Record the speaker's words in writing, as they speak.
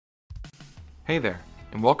Hey there,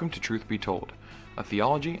 and welcome to Truth Be Told, a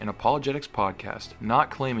theology and apologetics podcast not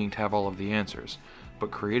claiming to have all of the answers, but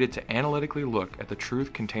created to analytically look at the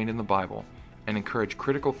truth contained in the Bible and encourage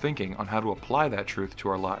critical thinking on how to apply that truth to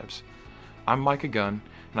our lives. I'm Micah Gunn,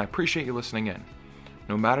 and I appreciate you listening in.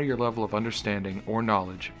 No matter your level of understanding or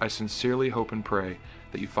knowledge, I sincerely hope and pray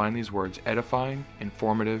that you find these words edifying,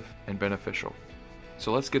 informative, and beneficial.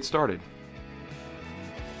 So let's get started.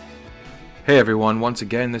 Hey everyone, once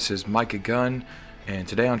again, this is Micah Gunn, and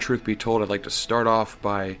today on Truth Be Told, I'd like to start off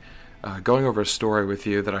by going over a story with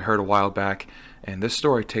you that I heard a while back, and this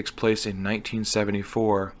story takes place in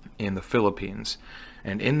 1974 in the Philippines.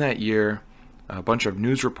 And in that year, a bunch of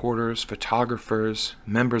news reporters, photographers,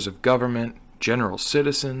 members of government, general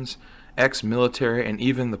citizens, ex-military, and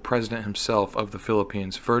even the president himself of the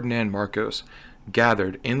Philippines, Ferdinand Marcos,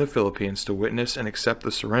 gathered in the Philippines to witness and accept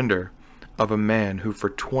the surrender of a man who for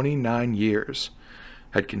 29 years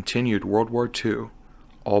had continued World War II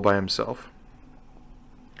all by himself.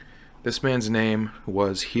 This man's name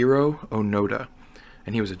was Hiro Onoda,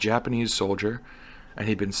 and he was a Japanese soldier, and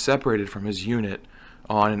he'd been separated from his unit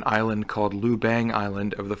on an island called Lubang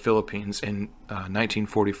Island of the Philippines in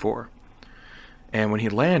 1944. And when he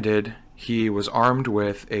landed, he was armed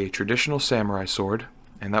with a traditional samurai sword,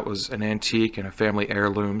 and that was an antique and a family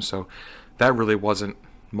heirloom, so that really wasn't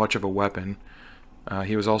much of a weapon.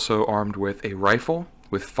 He was also armed with a rifle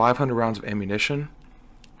with 500 rounds of ammunition,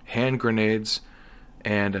 hand grenades,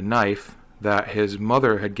 and a knife that his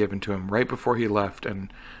mother had given to him right before he left.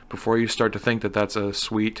 And before you start to think that that's a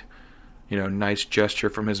sweet, nice gesture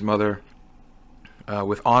from his mother,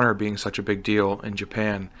 with honor being such a big deal in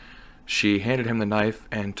Japan, she handed him the knife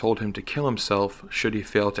and told him to kill himself should he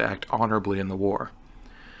fail to act honorably in the war.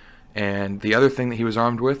 And the other thing that he was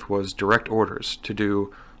armed with was direct orders to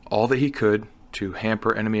do all that he could to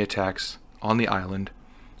hamper enemy attacks on the island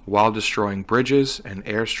while destroying bridges and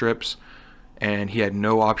airstrips, and he had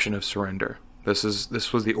no option of surrender. This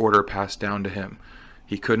was the order passed down to him.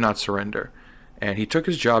 He could not surrender, and he took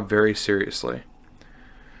his job very seriously.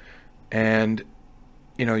 And,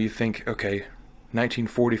 you think, okay,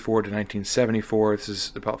 1944 to 1974, this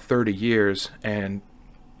is about 30 years, and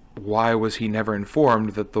why was he never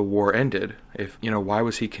informed that the war ended? Why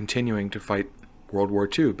was he continuing to fight World War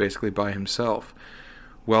II basically by himself?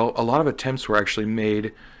 Well, a lot of attempts were actually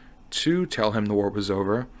made to tell him the war was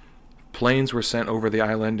over. Planes were sent over the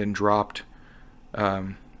island and dropped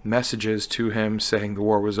messages to him saying the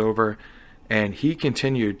war was over, and he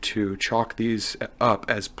continued to chalk these up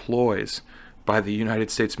as ploys by the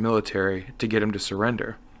United States military to get him to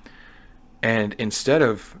surrender. And instead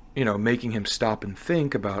of, making him stop and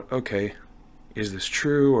think about, okay, is this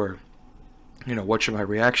true, or, what should my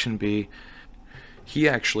reaction be? He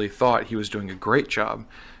actually thought he was doing a great job,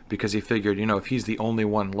 because he figured, if he's the only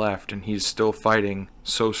one left and he's still fighting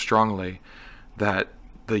so strongly that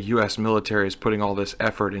the U.S. military is putting all this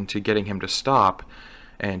effort into getting him to stop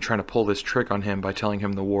and trying to pull this trick on him by telling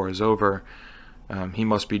him the war is over, he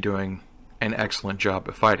must be doing an excellent job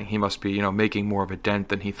at fighting. He must be, making more of a dent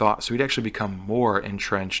than he thought. So he'd actually become more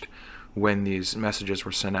entrenched when these messages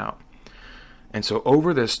were sent out. And so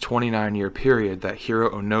over this 29-year period that Hiro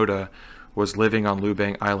Onoda was living on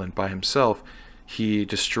Lubang Island by himself, he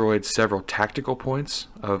destroyed several tactical points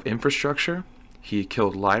of infrastructure. He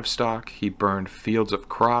killed livestock. He burned fields of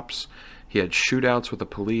crops. He had shootouts with the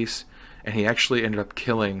police. And he actually ended up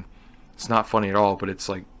killing, it's not funny at all, but it's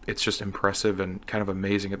just impressive and kind of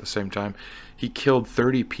amazing at the same time. He killed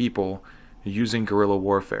 30 people using guerrilla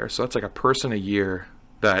warfare. So that's like a person a year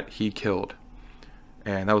that he killed.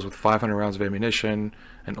 And that was with 500 rounds of ammunition,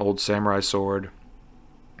 an old samurai sword,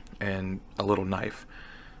 and a little knife.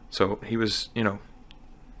 So he was,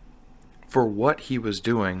 for what he was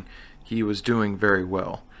doing very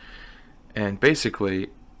well. And basically,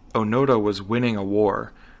 Onoda was winning a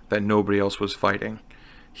war that nobody else was fighting.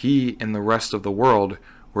 He and the rest of the world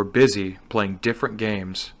were busy playing different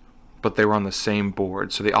games, but they were on the same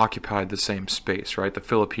board, so they occupied the same space, right? The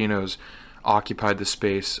Filipinos occupied the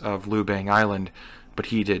space of Lubang Island, but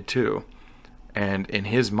he did too. And in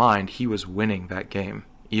his mind, he was winning that game,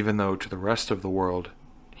 even though to the rest of the world,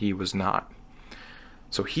 he was not.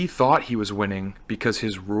 So he thought he was winning because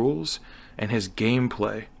his rules and his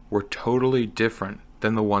gameplay were totally different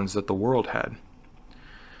than the ones that the world had.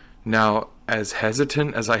 Now, as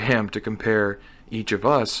hesitant as I am to compare each of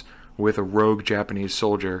us with a rogue Japanese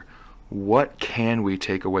soldier, what can we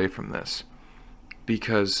take away from this?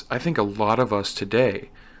 Because I think a lot of us today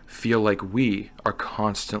feel like we are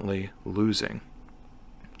constantly losing.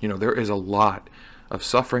 There is a lot of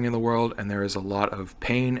suffering in the world, and there is a lot of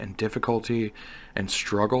pain and difficulty and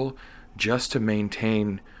struggle just to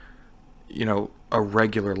maintain a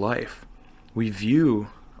regular life. We view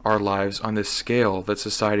our lives on this scale that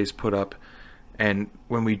society's put up, and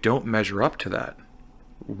when we don't measure up to that,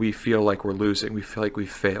 we feel like we're losing. We feel like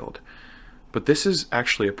we've failed. But this is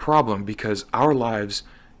actually a problem because our lives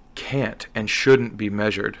can't and shouldn't be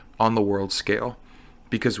measured on the world scale,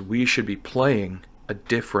 because we should be playing a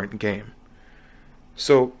different game.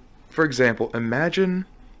 So, for example, imagine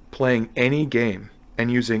playing any game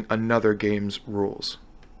and using another game's rules.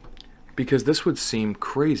 Because this would seem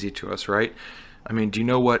crazy to us, right? I mean, do you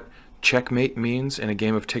know what checkmate means in a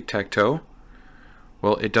game of tic-tac-toe?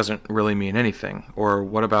 Well, it doesn't really mean anything. Or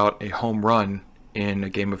what about a home run in a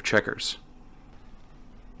game of checkers?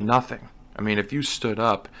 Nothing. I mean, if you stood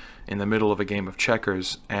up in the middle of a game of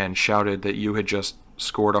checkers and shouted that you had just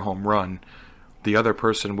scored a home run, the other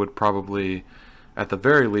person would probably, at the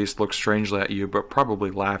very least, look strangely at you, but probably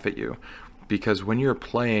laugh at you. Because when you're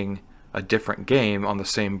playing a different game on the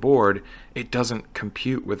same board, it doesn't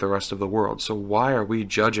compute with the rest of the world. So why are we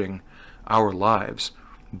judging our lives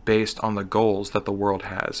based on the goals that the world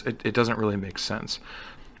has? It doesn't really make sense.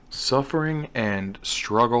 Suffering and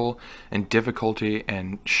struggle and difficulty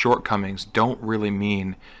and shortcomings don't really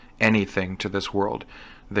mean anything to this world.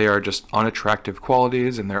 They are just unattractive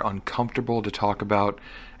qualities, and they're uncomfortable to talk about,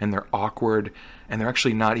 and they're awkward, and they're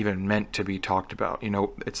actually not even meant to be talked about.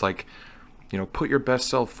 It's like, put your best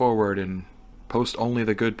self forward and post only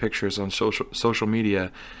the good pictures on social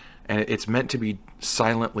media, and it's meant to be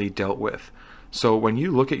silently dealt with. So when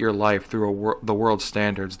you look at your life through the world's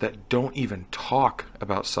standards that don't even talk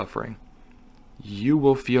about suffering, you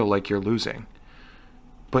will feel like you're losing.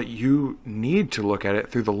 But you need to look at it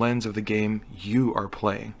through the lens of the game you are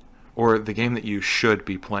playing, or the game that you should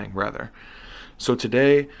be playing, rather. So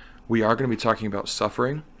today, we are going to be talking about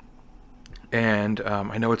suffering, and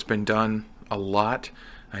I know it's been done a lot.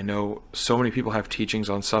 I know so many people have teachings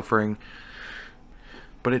on suffering,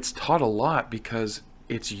 but it's taught a lot because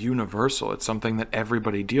it's universal. It's something that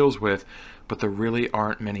everybody deals with, but there really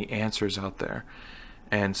aren't many answers out there.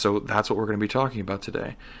 And so that's what we're going to be talking about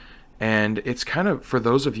today. And it's kind of for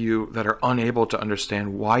those of you that are unable to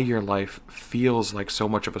understand why your life feels like so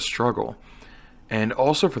much of a struggle. And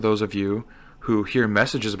also for those of you who hear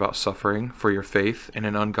messages about suffering for your faith in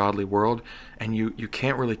an ungodly world, and you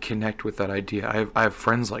can't really connect with that idea. I have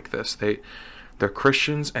friends like this. They're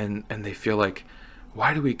Christians, and they feel like,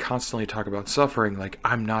 why do we constantly talk about suffering? Like,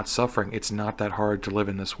 I'm not suffering. It's not that hard to live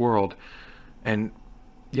in this world. And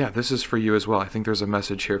yeah, this is for you as well. I think there's a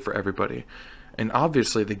message here for everybody. And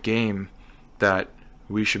obviously the game that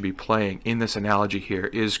we should be playing in this analogy here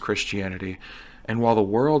is Christianity. And while the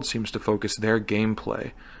world seems to focus their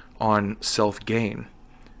gameplay on self-gain,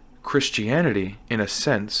 Christianity, in a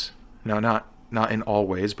sense, now not in all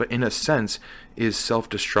ways, but in a sense, is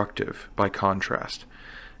self-destructive by contrast.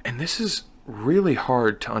 And this is really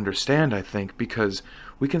hard to understand, I think, because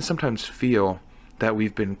we can sometimes feel that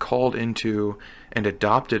we've been called into and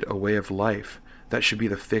adopted a way of life that should be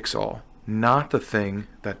the fix-all, not the thing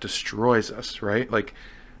that destroys us, right? Like,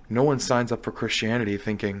 no one signs up for Christianity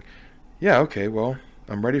thinking, yeah, okay, well,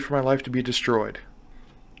 I'm ready for my life to be destroyed.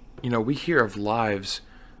 We hear of lives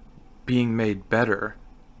being made better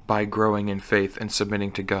by growing in faith and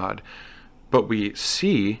submitting to God, but we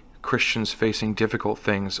see Christians facing difficult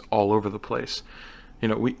things all over the place.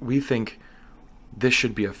 We think this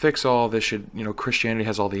should be a fix-all. This should, Christianity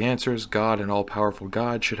has all the answers. God, an all-powerful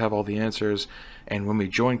God, should have all the answers. And when we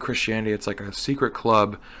join Christianity, it's like a secret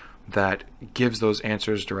club that gives those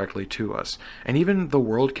answers directly to us. And even the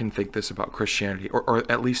world can think this about Christianity, or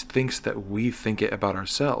at least thinks that we think it about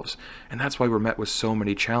ourselves. And that's why we're met with so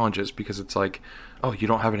many challenges, because it's like, oh, you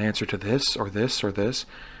don't have an answer to this or this or this.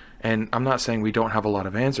 And I'm not saying we don't have a lot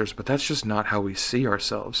of answers, but that's just not how we see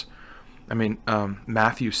ourselves. I mean,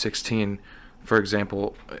 Matthew 16, for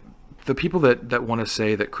example, the people that want to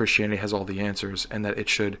say that Christianity has all the answers and that it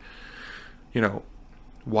should,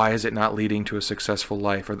 why is it not leading to a successful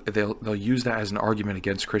life? Or they'll use that as an argument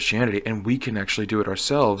against Christianity, and we can actually do it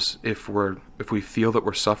ourselves if we feel that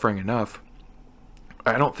we're suffering enough.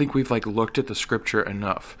 I don't think we've looked at the scripture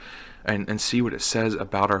enough and see what it says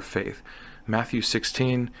about our faith. Matthew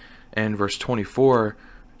 16 and verse 24,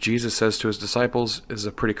 Jesus says to his disciples, this is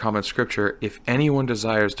a pretty common scripture, if anyone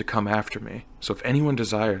desires to come after me, so if anyone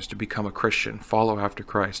desires to become a Christian, follow after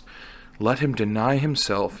Christ, let him deny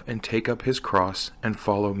himself and take up his cross and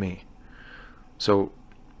follow me. So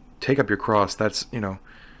take up your cross, that's,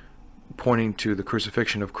 pointing to the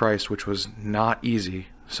crucifixion of Christ, which was not easy.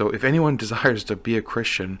 So if anyone desires to be a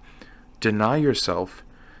Christian, deny yourself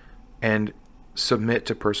and submit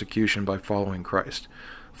to persecution by following Christ.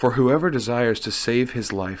 For whoever desires to save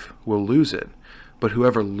his life will lose it, but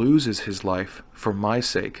whoever loses his life for my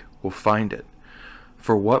sake will find it.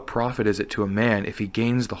 For what profit is it to a man if he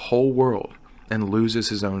gains the whole world and loses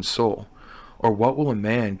his own soul? Or what will a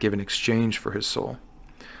man give in exchange for his soul?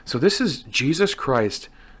 So this is Jesus Christ,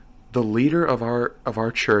 the leader of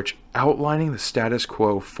our church, outlining the status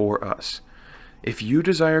quo for us. If you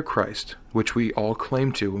desire Christ, which we all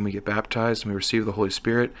claim to when we get baptized and we receive the Holy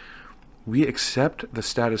Spirit, we accept the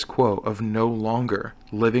status quo of no longer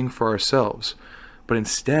living for ourselves, but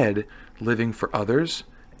instead living for others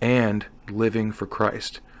and living for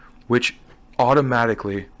Christ, which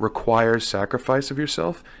automatically requires sacrifice of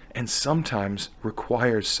yourself and sometimes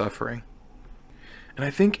requires suffering. And I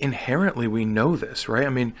think inherently we know this, right? I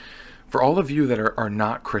mean, for all of you that are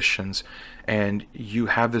not Christians and you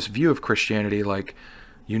have this view of Christianity like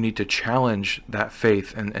you need to challenge that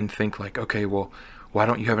faith and think like, okay, well, why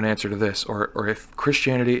don't you have an answer to this? Or if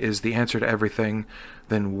Christianity is the answer to everything,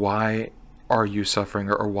 then why are you suffering?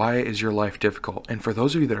 Or why is your life difficult? And for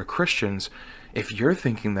those of you that are Christians, if you're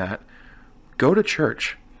thinking that, go to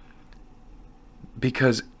church.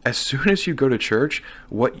 Because as soon as you go to church,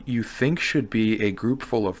 what you think should be a group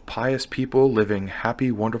full of pious people living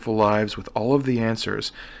happy, wonderful lives with all of the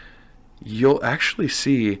answers, you'll actually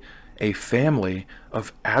see a family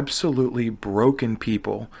of absolutely broken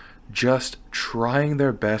people just trying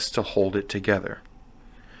their best to hold it together.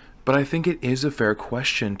 But I think it is a fair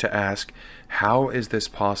question to ask, how is this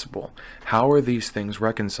possible? How are these things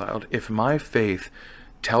reconciled? If my faith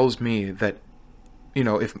tells me that,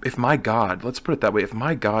 if my God, let's put it that way, if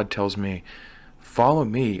my God tells me, follow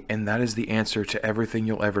me, and that is the answer to everything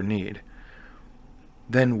you'll ever need,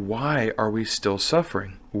 then why are we still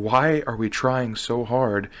suffering? Why are we trying so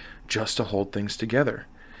hard just to hold things together?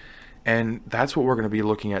 And that's what we're going to be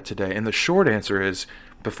looking at today. And the short answer is,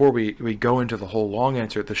 before we go into the whole long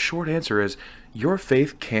answer, the short answer is your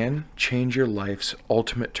faith can change your life's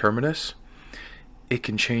ultimate terminus. It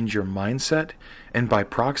can change your mindset, and by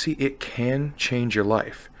proxy, it can change your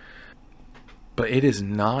life. But it is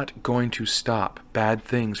not going to stop bad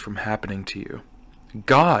things from happening to you.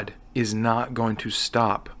 God is not going to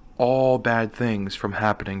stop all bad things from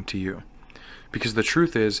happening to you. Because the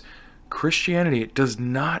truth is, Christianity does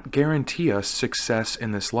not guarantee us success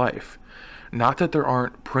in this life. Not that there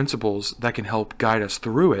aren't principles that can help guide us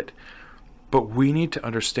through it, but we need to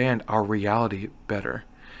understand our reality better.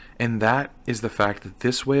 And that is the fact that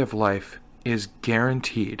this way of life is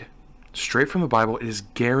guaranteed, straight from the Bible, it is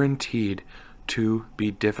guaranteed to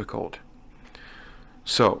be difficult.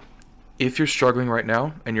 So, if you're struggling right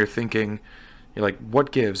now and you're thinking, you're like,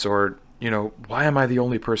 what gives? Or, why am I the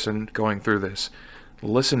only person going through this?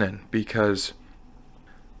 Listen in, because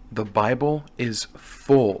the Bible is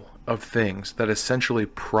full of things that essentially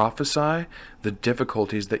prophesy the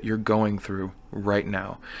difficulties that you're going through right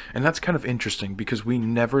now. And that's kind of interesting because we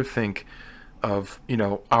never think of,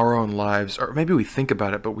 our own lives, or maybe we think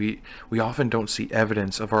about it, but we often don't see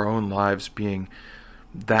evidence of our own lives being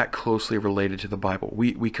that closely related to the Bible.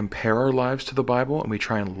 We compare our lives to the Bible and we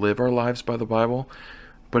try and live our lives by the Bible,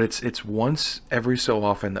 but it's once every so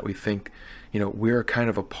often that we think, we're kind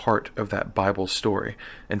of a part of that Bible story.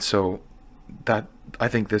 And so that, I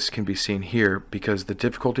think this can be seen here because the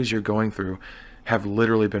difficulties you're going through have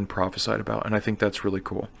literally been prophesied about, and I think that's really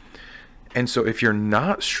cool. And so if you're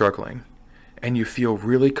not struggling and you feel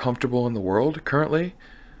really comfortable in the world currently,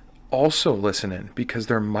 also listen in, because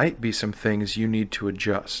there might be some things you need to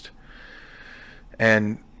adjust.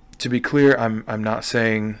 And to be clear, I'm not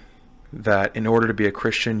saying that in order to be a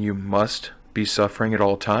Christian you must be suffering at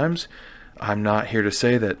all times. I'm not here to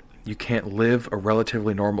say that you can't live a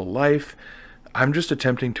relatively normal life. I'm just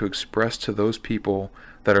attempting to express to those people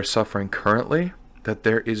that are suffering currently that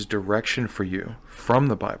there is direction for you from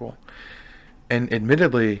the Bible. And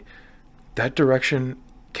admittedly, that direction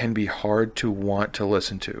can be hard to want to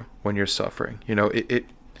listen to when you're suffering.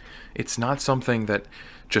 It's not something that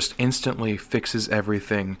just instantly fixes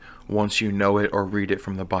everything once you know it or read it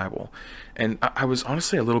from the Bible. And I was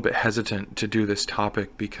honestly a little bit hesitant to do this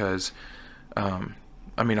topic because,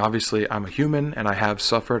 obviously I'm a human and I have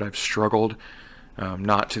suffered, I've struggled,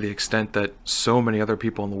 not to the extent that so many other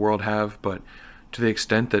people in the world have, but to the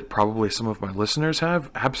extent that probably some of my listeners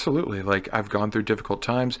have, absolutely. Like, I've gone through difficult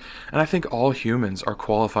times, and I think all humans are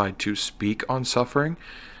qualified to speak on suffering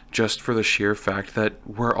just for the sheer fact that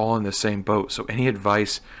we're all in the same boat. So any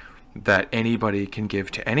advice that anybody can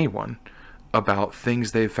give to anyone about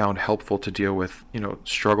things they've found helpful to deal with,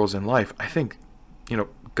 struggles in life, I think,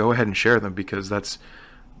 go ahead and share them, because that's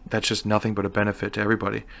just nothing but a benefit to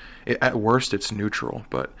everybody. At worst, it's neutral.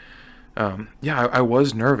 But I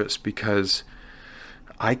was nervous because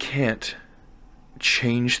I can't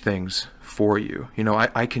change things for you. You know,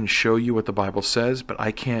 I can show you what the Bible says, but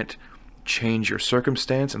I can't change your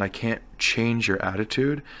circumstance and I can't change your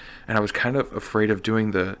attitude. And I was kind of afraid of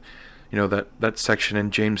doing that section in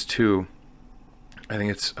James 2. I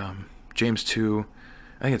think it's James 2,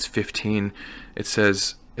 I think it's 15. It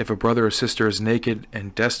says, if a brother or sister is naked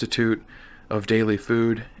and destitute of daily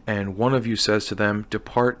food, and one of you says to them,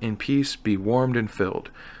 depart in peace, be warmed and filled,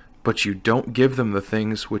 but you don't give them the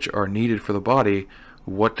things which are needed for the body,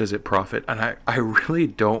 what does it profit? And I really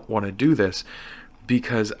don't want to do this,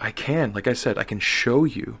 because like I said, I can show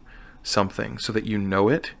you something so that you know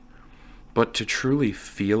it, but to truly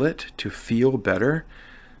feel it, to feel better,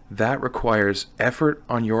 that requires effort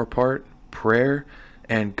on your part, prayer,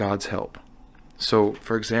 and God's help. So,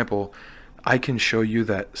 for example, I can show you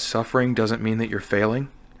that suffering doesn't mean that you're failing,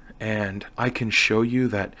 and I can show you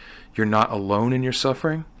that you're not alone in your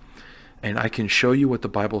suffering, and I can show you what the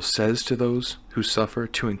Bible says to those who suffer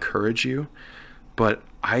to encourage you, but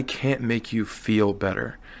I can't make you feel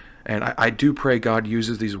better. And I do pray God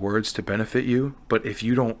uses these words to benefit you, but if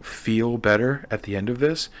you don't feel better at the end of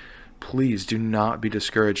this, please do not be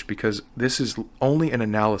discouraged, because this is only an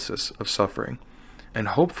analysis of suffering. And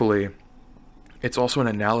hopefully, it's also an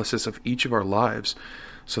analysis of each of our lives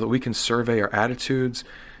so that we can survey our attitudes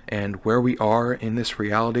and where we are in this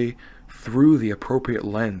reality through the appropriate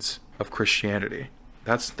lens of Christianity.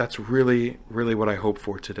 That's really, really what I hope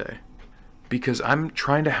for today. Because I'm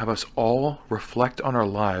trying to have us all reflect on our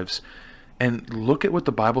lives and look at what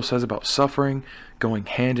the Bible says about suffering going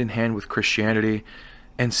hand in hand with Christianity,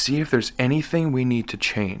 and see if there's anything we need to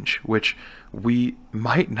change, which we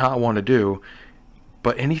might not want to do,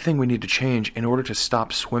 but anything we need to change in order to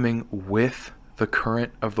stop swimming with the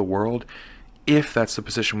current of the world, if that's the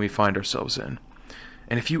position we find ourselves in.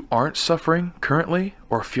 And if you aren't suffering currently,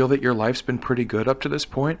 or feel that your life's been pretty good up to this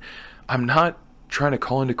point, I'm not trying to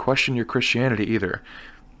call into question your Christianity either.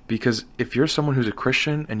 Because if you're someone who's a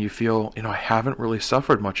Christian and you feel, I haven't really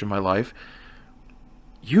suffered much in my life,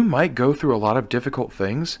 you might go through a lot of difficult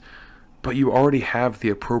things, but you already have the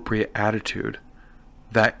appropriate attitude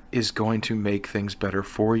that is going to make things better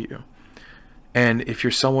for you. And if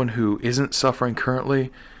you're someone who isn't suffering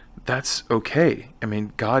currently, that's okay. I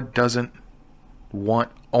mean, God doesn't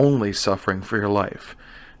want only suffering for your life.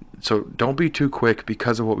 So don't be too quick,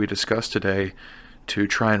 because of what we discussed today, to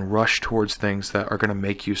try and rush towards things that are going to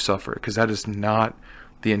make you suffer, because that is not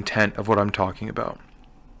the intent of what I'm talking about.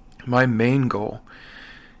 My main goal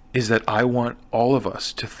is that I want all of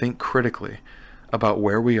us to think critically about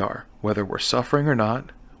where we are, whether we're suffering or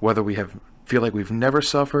not, whether we feel like we've never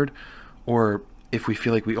suffered, or if we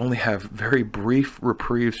feel like we only have very brief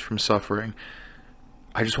reprieves from suffering.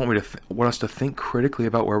 I just want us to think critically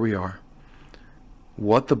about where we are,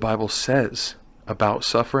 what the Bible says about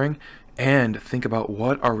suffering, and think about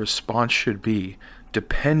what our response should be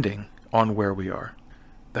depending on where we are.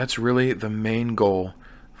 That's really the main goal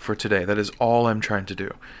for today. That is all I'm trying to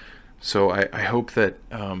do. So I hope that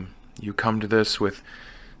you come to this with,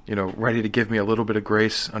 ready to give me a little bit of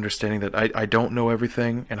grace, understanding that I don't know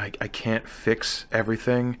everything, and I can't fix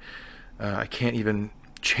everything. I can't even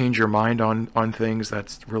change your mind on things.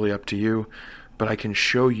 That's really up to you. But I can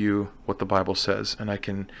show you what the Bible says, and I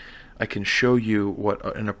can show you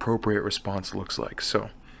what an appropriate response looks like. So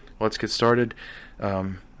let's get started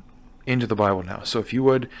into the Bible now. So if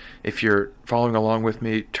you're following along with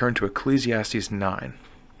me, turn to Ecclesiastes 9.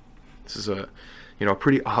 This is a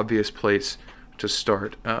pretty obvious place to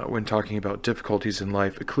start when talking about difficulties in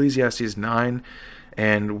life. Ecclesiastes 9,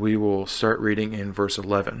 and we will start reading in verse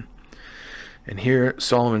 11. And here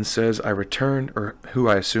Solomon says, I returned, or who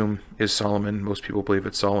I assume is Solomon, most people believe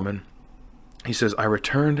it's Solomon. He says, I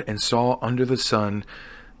returned and saw under the sun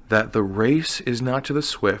that the race is not to the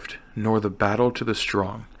swift, nor the battle to the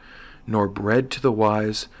strong, nor bread to the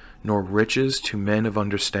wise, nor riches to men of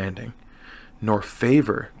understanding, nor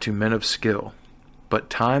favor to men of skill, but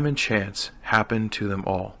time and chance happen to them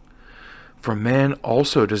all. For man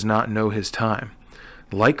also does not know his time.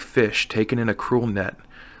 Like fish taken in a cruel net,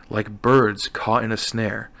 like birds caught in a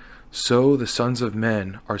snare, so the sons of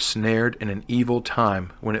men are snared in an evil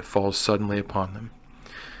time when it falls suddenly upon them.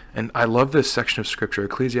 And I love this section of Scripture.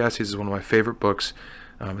 Ecclesiastes is one of my favorite books.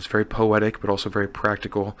 It's very poetic, but also very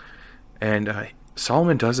practical. And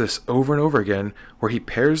Solomon does this over and over again, where he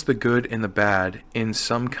pairs the good and the bad in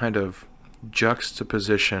some kind of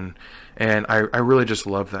juxtaposition. And I really just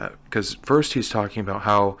love that, because first he's talking about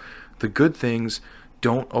how the good things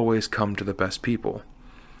don't always come to the best people.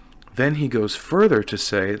 Then he goes further to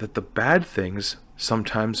say that the bad things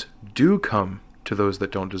sometimes do come to those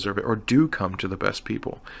that don't deserve it, or do come to the best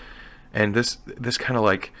people. And this kind of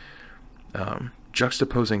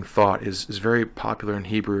juxtaposing thought is very popular in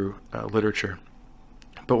Hebrew literature.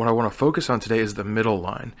 But what I want to focus on today is the middle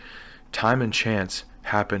line. Time and chance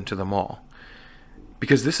happen to them all.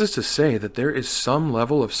 Because this is to say that there is some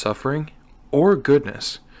level of suffering or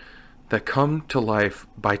goodness that come to life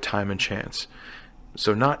by time and chance.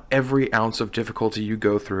 So not every ounce of difficulty you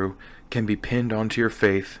go through can be pinned onto your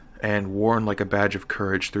faith and worn like a badge of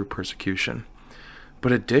courage through persecution.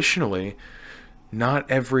 But additionally, not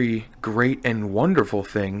every great and wonderful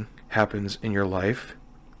thing happens in your life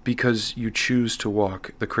because you choose to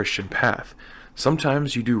walk the Christian path.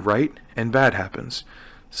 Sometimes you do right and bad happens.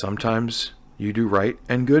 Sometimes you do right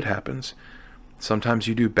and good happens. Sometimes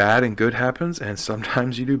you do bad and good happens, and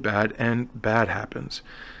sometimes you do bad and bad happens.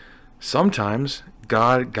 Sometimes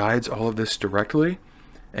God guides all of this directly,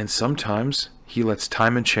 and sometimes he lets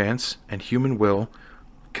time and chance and human will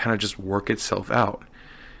kind of just work itself out.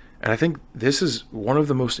 And I think this is one of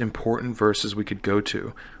the most important verses we could go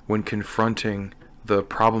to when confronting the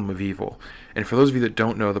problem of evil. And for those of you that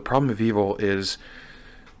don't know, the problem of evil is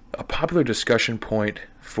a popular discussion point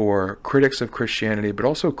for critics of Christianity, but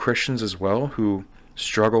also Christians as well, who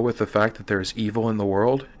struggle with the fact that there is evil in the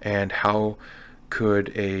world, and how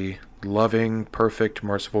could a loving, perfect,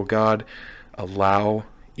 merciful God allow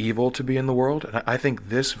evil to be in the world? And I think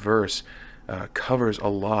this verse covers a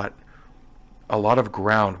lot of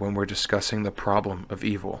ground when we're discussing the problem of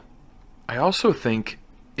evil. I also think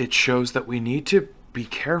it shows that we need to be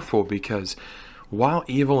careful, because while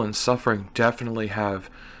evil and suffering definitely have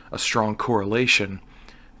a strong correlation,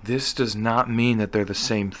 this does not mean that they're the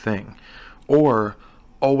same thing, or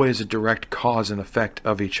always a direct cause and effect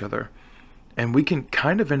of each other. And we can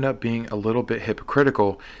kind of end up being a little bit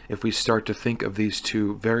hypocritical if we start to think of these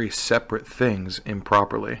two very separate things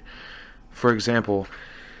improperly. For example,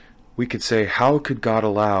 we could say, how could God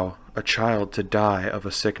allow a child to die of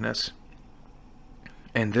a sickness?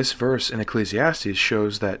 And this verse in Ecclesiastes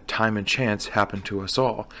shows that time and chance happen to us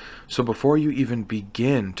all. So before you even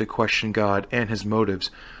begin to question God and his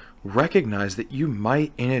motives, recognize that you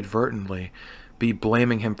might inadvertently be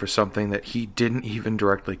blaming him for something that he didn't even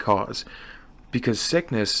directly cause. Because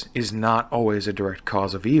sickness is not always a direct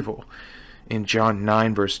cause of evil. In John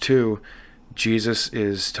 9 verse 2, Jesus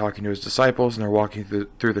is talking to his disciples, and they're walking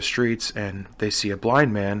through the streets, and they see a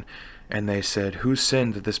blind man, and they said, "Who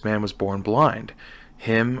sinned that this man was born blind?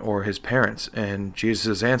 Him or his parents?" And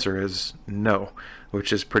Jesus' answer is no,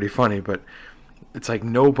 which is pretty funny, but it's like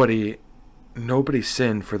nobody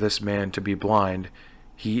sinned for this man to be blind.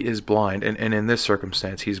 He is blind, and in this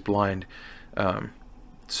circumstance, he's blind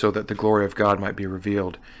so that the glory of God might be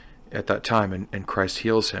revealed at that time, and Christ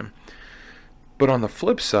heals him. But on the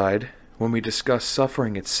flip side, when we discuss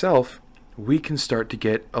suffering itself, we can start to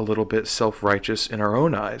get a little bit self-righteous in our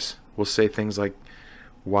own eyes. We'll say things like,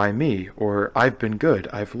 "Why me?" Or "I've been good,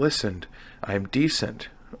 I've listened, I'm decent."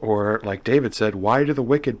 Or like David said, "Why do the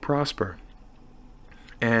wicked prosper?"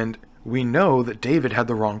 And we know that David had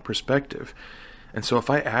the wrong perspective. And so if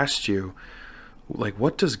I asked you, like,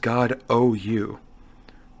 what does God owe you?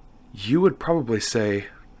 You would probably say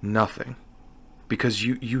nothing, because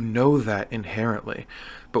you know that inherently.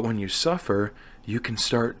 But when you suffer, you can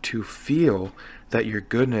start to feel that your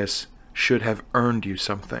goodness should have earned you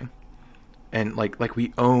something. And like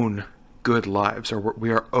we own good lives, or we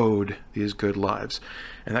are owed these good lives.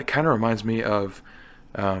 And that kind of reminds me of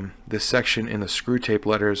this section in the Screwtape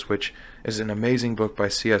Letters, which is an amazing book by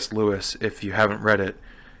C.S. Lewis, if you haven't read it.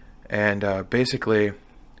 And basically,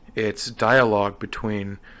 it's dialogue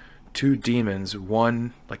between two demons,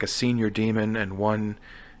 one like a senior demon and one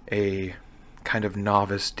a kind of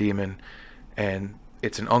novice demon, and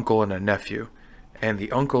it's an uncle and a nephew. And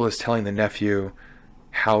the uncle is telling the nephew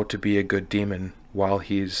how to be a good demon while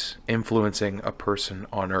he's influencing a person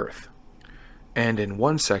on Earth. And in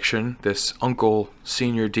one section, this uncle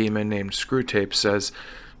senior demon named Screwtape says,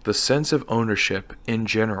 "The sense of ownership in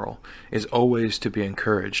general is always to be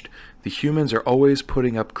encouraged. The humans are always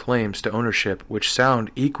putting up claims to ownership which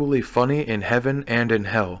sound equally funny in heaven and in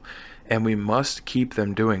hell, and we must keep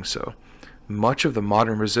them doing so. Much of the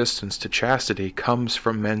modern resistance to chastity comes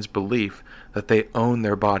from men's belief that they own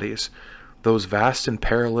their bodies, those vast and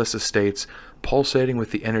perilous estates pulsating with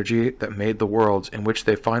the energy that made the worlds in which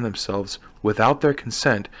they find themselves without their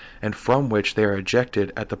consent, and from which they are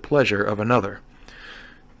ejected at the pleasure of another,"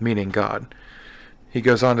 meaning God. He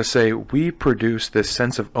goes on to say, "We produce this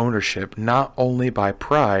sense of ownership not only by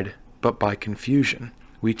pride, but by confusion.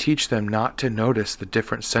 We teach them not to notice the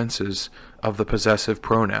different senses of the possessive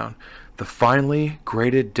pronoun, the finely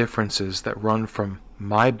graded differences that run from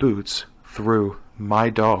my boots through my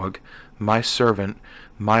dog, my servant,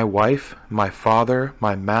 my wife, my father,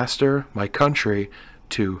 my master, my country,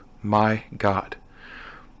 to my God.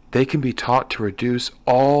 They can be taught to reduce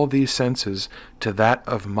all these senses to that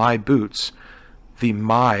of my boots, the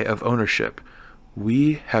my of ownership.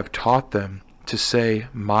 We have taught them to say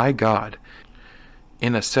my God,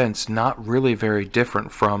 in a sense not really very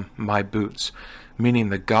different from my boots, meaning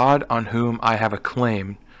the God on whom I have a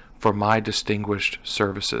claim for my distinguished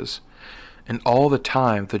services. And all the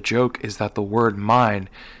time the joke is that the word mine,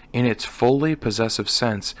 in its fully possessive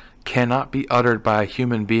sense, cannot be uttered by a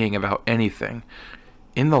human being about anything.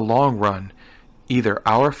 In the long run, either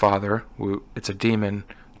our Father, it's a demon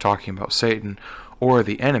talking about Satan, or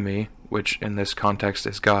the enemy, which in this context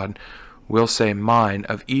is God, will say mine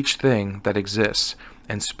of each thing that exists,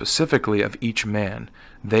 and specifically of each man.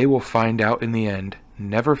 They will find out in the end,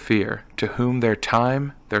 never fear, to whom their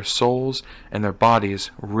time, their souls, and their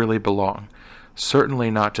bodies really belong.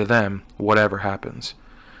 Certainly not to them, whatever happens.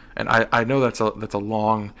 And I know that's a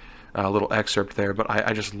long little excerpt there, but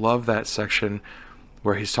I just love that section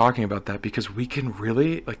where he's talking about that, because we can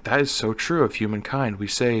really, that is so true of humankind. We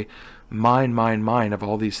say mine, mine, mine of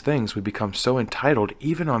all these things. We become so entitled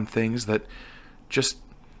even on things that just,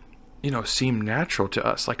 seem natural to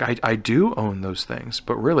us. I do own those things,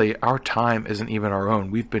 but really our time isn't even our own.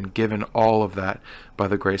 We've been given all of that by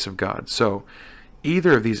the grace of God. So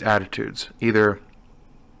either of these attitudes, either,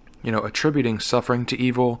 attributing suffering to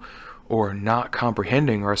evil or not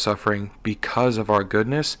comprehending our suffering because of our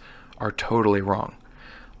goodness, are totally wrong.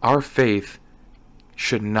 Our faith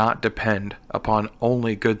should not depend upon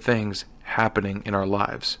only good things happening in our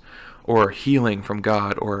lives, or healing from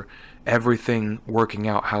God, or everything working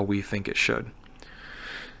out how we think it should.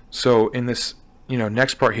 So in this,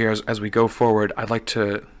 next part here, as we go forward, I'd like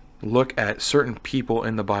to look at certain people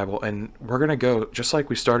in the Bible, and we're going to go, just like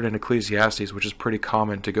we started in Ecclesiastes, which is pretty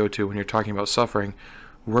common to go to when you're talking about suffering,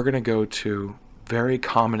 we're going to go to very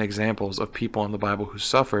common examples of people in the Bible who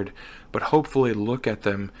suffered, but hopefully look at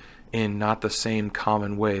them in not the same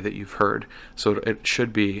common way that you've heard. So it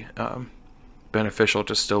should be beneficial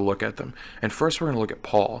to still look at them. And first we're going to look at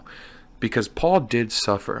Paul, because Paul did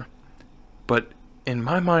suffer, but in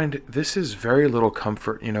my mind, this is very little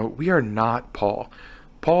comfort. We are not Paul.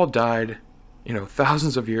 Paul died,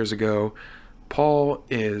 thousands of years ago. Paul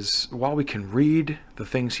is, while we can read the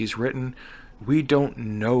things he's written, we don't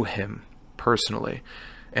know him personally.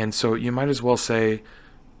 And so you might as well say,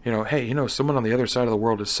 hey, someone on the other side of the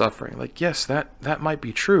world is suffering. Yes, that might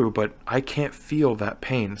be true, but I can't feel that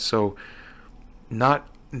pain. So not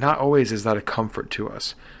always is that a comfort to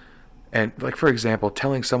us. And for example,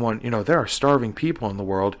 telling someone, there are starving people in the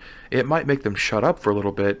world, it might make them shut up for a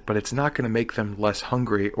little bit, but it's not going to make them less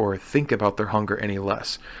hungry or think about their hunger any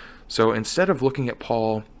less. So instead of looking at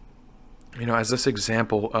Paul, as this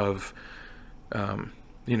example of,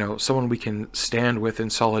 someone we can stand with in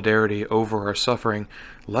solidarity over our suffering,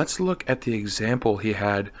 let's look at the example he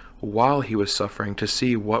had while he was suffering to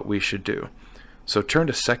see what we should do. So turn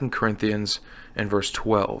to 2 Corinthians and verse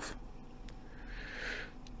 12.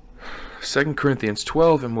 2 Corinthians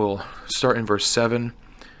 12, and we'll start in verse 7.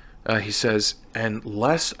 He says, "And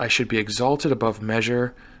lest I should be exalted above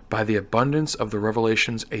measure, by the abundance of the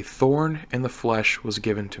revelations, a thorn in the flesh was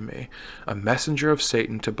given to me, a messenger of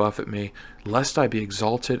Satan to buffet me, lest I be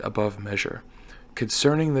exalted above measure.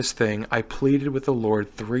 Concerning this thing I pleaded with the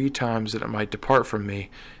Lord 3 times that it might depart from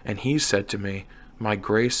me, and he said to me, My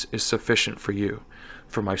grace is sufficient for you,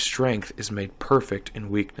 for my strength is made perfect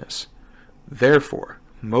in weakness. Therefore,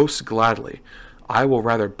 most gladly, I will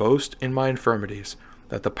rather boast in my infirmities,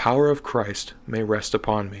 that the power of Christ may rest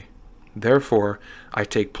upon me. Therefore, I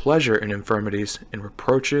take pleasure in infirmities, in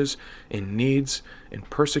reproaches, in needs, in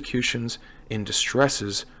persecutions, in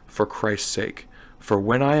distresses, for Christ's sake. For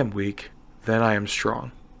when I am weak, then I am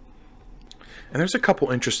strong." And there's a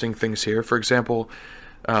couple interesting things here. For example,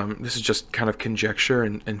 this is just kind of conjecture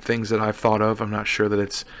and things that I've thought of. I'm not sure that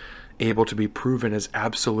it's able to be proven as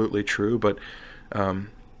absolutely true, but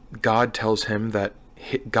God tells him that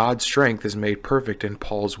God's strength is made perfect in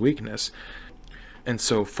Paul's weakness. And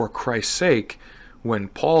so for Christ's sake, when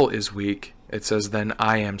Paul is weak, it says, then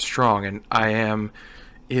I am strong. And I am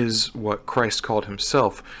is what Christ called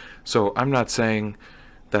himself. So I'm not saying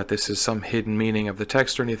that this is some hidden meaning of the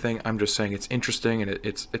text or anything. I'm just saying it's interesting, and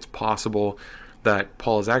it's possible that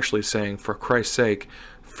Paul is actually saying, for Christ's sake,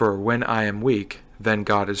 for when I am weak, then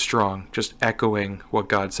God is strong. Just echoing what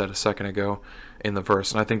God said a second ago in the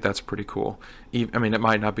verse. And I think that's pretty cool. I mean, it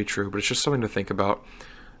might not be true, but it's just something to think about.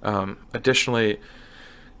 Additionally,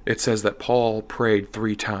 it says that Paul prayed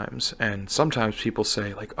 3 times, and sometimes people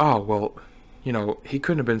say, like, oh, well, he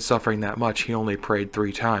couldn't have been suffering that much. He only prayed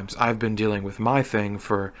 3 times. I've been dealing with my thing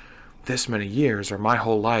for this many years or my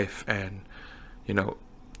whole life, and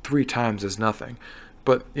 3 times is nothing.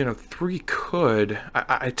 But 3 could,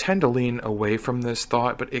 I tend to lean away from this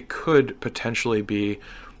thought, but it could potentially be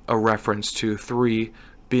a reference to 3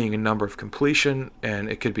 being a number of completion, and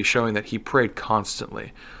it could be showing that he prayed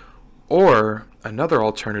constantly. Or another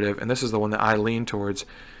alternative, and this is the one that I lean towards,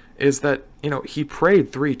 is that he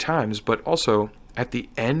prayed 3 times, but also at the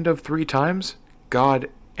end of 3 times God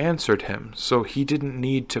answered him, so he didn't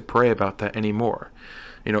need to pray about that anymore.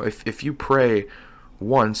 If you pray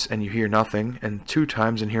once and you hear nothing, and 2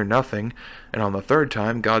 times and hear nothing, and on the 3rd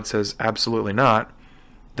time God says absolutely not,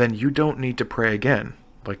 then you don't need to pray again,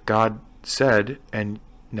 like God said, and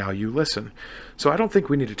now you listen. So I don't think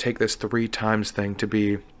we need to take this 3 times thing to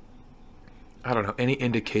be, any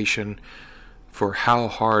indication for how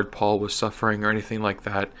hard Paul was suffering or anything like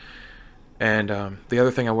that. And the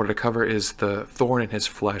other thing I wanted to cover is the thorn in his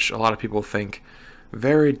flesh. A lot of people think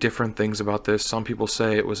very different things about this. Some people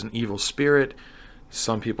say it was an evil spirit.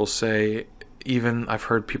 Some people say, even I've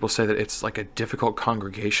heard people say that it's like a difficult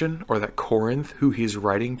congregation, or that Corinth, who he's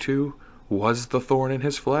writing to, was the thorn in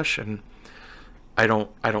his flesh. And I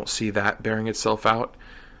don't see that bearing itself out.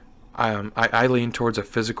 I lean towards a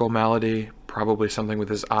physical malady, probably something with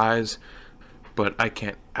his eyes, but I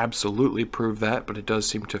can't absolutely prove that, but it does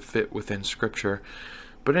seem to fit within Scripture.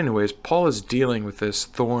 But anyways, Paul is dealing with this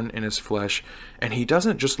thorn in his flesh, and he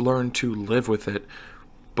doesn't just learn to live with it,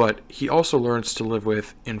 but he also learns to live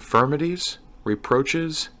with infirmities,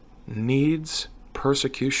 reproaches, needs,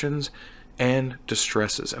 persecutions, and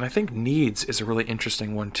distresses. And I think needs is a really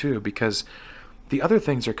interesting one too, because the other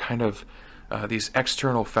things are kind of these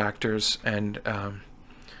external factors, and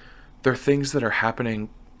they're things that are happening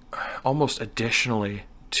almost additionally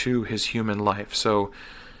to his human life. So,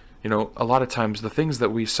 a lot of times the things that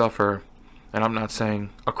we suffer, and I'm not saying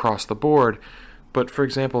across the board, but for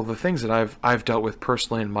example, the things that I've dealt with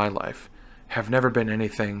personally in my life have never been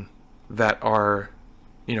anything that are,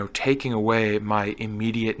 taking away my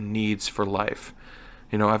immediate needs for life.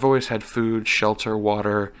 I've always had food, shelter,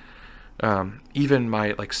 water, even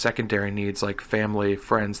my secondary needs like family,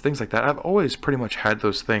 friends, things like that. I've always pretty much had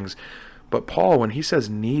those things. But Paul, when he says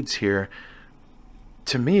needs here,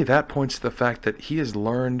 to me that points to the fact that he has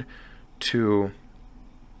learned to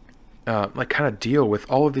kind of deal with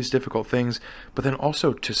all of these difficult things, but then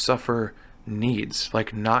also to suffer needs,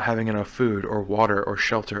 like not having enough food or water or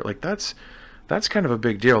shelter. That's kind of a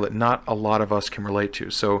big deal that not a lot of us can relate to.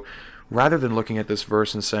 So rather than looking at this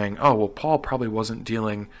verse and saying, oh, well, Paul probably wasn't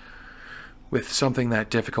dealing with something that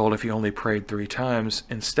difficult if he only prayed 3 times,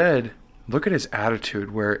 instead, look at his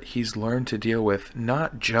attitude, where he's learned to deal with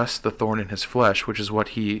not just the thorn in his flesh, which is what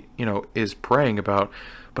he, is praying about,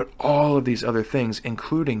 but all of these other things,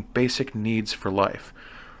 including basic needs for life.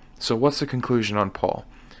 So what's the conclusion on Paul?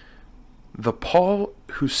 The Paul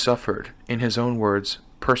who suffered, in his own words,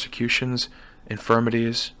 persecutions,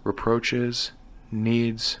 infirmities, reproaches,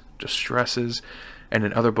 needs, distresses, and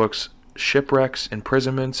in other books, shipwrecks,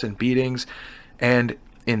 imprisonments, and beatings, and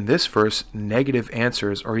in this verse, negative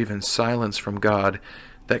answers or even silence from God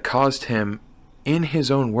that caused him, in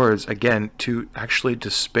his own words, again, to actually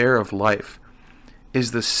despair of life,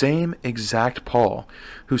 is the same exact Paul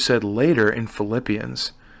who said later in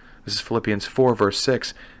Philippians, this is Philippians 4 verse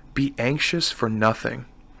 6, "Be anxious for nothing,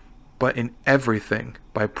 but in everything,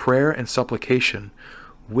 by prayer and supplication,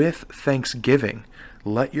 with thanksgiving,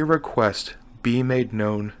 let your request be made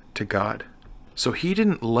known to God." So he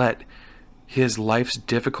didn't let his life's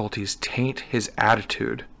difficulties taint his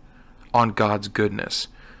attitude on God's goodness,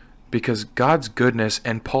 because God's goodness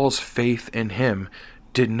and Paul's faith in him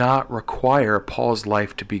did not require Paul's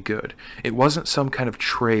life to be good. It wasn't some kind of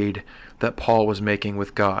trade that Paul was making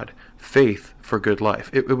with God, faith for good life.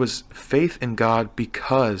 It was faith in God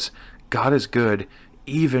because God is good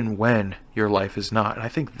even when your life is not. And I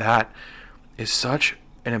think that is such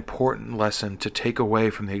an important lesson to take away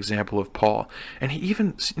from the example of Paul. And he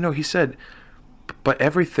even, he said, but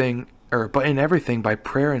in everything by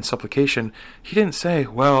prayer and supplication. He didn't say,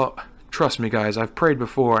 well, trust me guys, I've prayed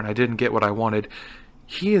before and I didn't get what I wanted.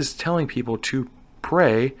 He is telling people to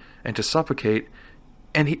pray and to supplicate,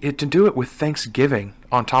 and to do it with thanksgiving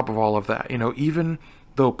on top of all of that. Even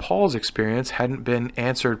though Paul's experience hadn't been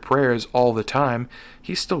answered prayers all the time,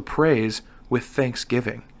 he still prays with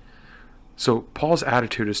thanksgiving. So Paul's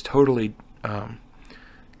attitude is totally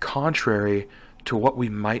contrary to what we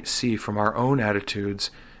might see from our own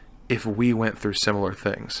attitudes if we went through similar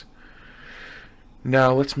things.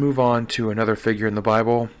 Now let's move on to another figure in the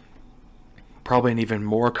Bible, probably an even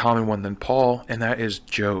more common one than Paul, and that is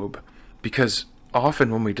Job. because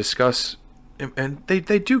often when we discuss, and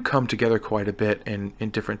they do come together quite a bit in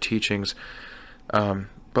different teachings,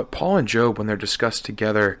 but Paul and Job, when they're discussed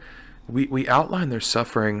together, we outline their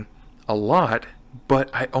suffering a lot, but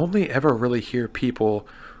I only ever really hear people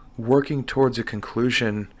working towards a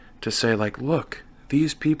conclusion to say, like, look,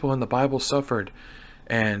 these people in the Bible suffered,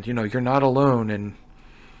 and, you're not alone, and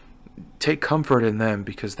take comfort in them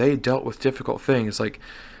because they dealt with difficult things. Like,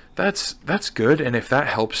 that's good, and if that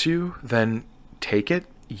helps you, then take it,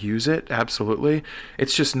 use it, absolutely.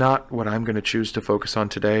 It's just not what I'm going to choose to focus on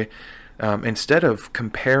today. Instead of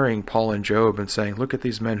comparing Paul and Job and saying, look at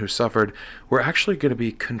these men who suffered, we're actually going to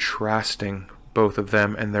be contrasting both of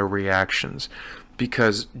them and their reactions,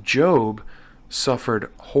 because Job suffered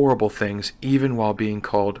horrible things even while being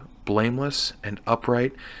called blameless and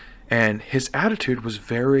upright, and his attitude was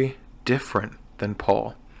very different than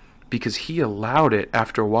Paul, because he allowed it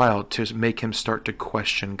after a while to make him start to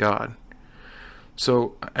question God.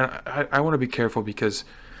 So I want to be careful, because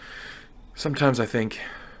sometimes I think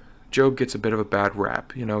Job gets a bit of a bad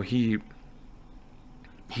rap. He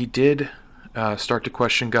did start to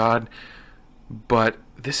question God, but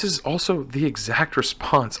this is also the exact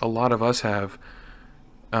response a lot of us have.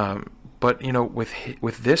 But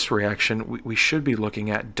with this reaction, we should be looking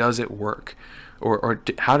at, does it work, or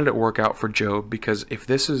how did it work out for Job? Because if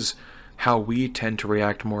this is how we tend to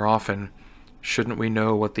react more often, shouldn't we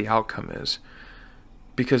know what the outcome is?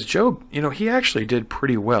 Because Job, he actually did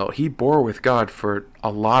pretty well. He bore with God for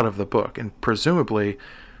a lot of the book, and presumably,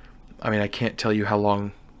 I can't tell you how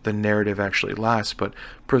long the narrative actually lasts, but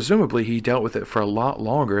presumably he dealt with it for a lot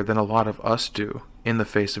longer than a lot of us do in the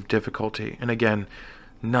face of difficulty. And again,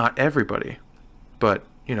 not everybody, but,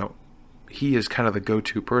 he is kind of the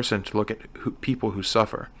go-to person to look at people who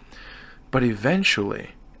suffer. But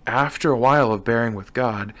eventually, after a while of bearing with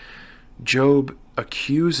God, Job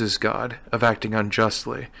accuses God of acting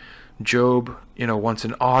unjustly. Job, wants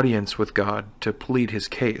an audience with God to plead his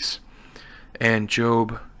case. And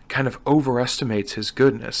Job kind of overestimates his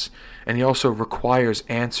goodness, and he also requires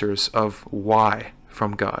answers of why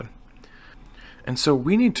from God. And so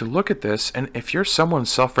we need to look at this, and if you're someone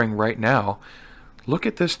suffering right now, look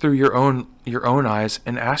at this through your own eyes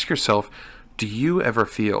and ask yourself, do you ever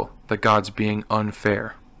feel that God's being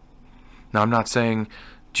unfair? Now, I'm not saying,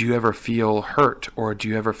 do you ever feel hurt, or do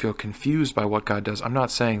you ever feel confused by what God does? I'm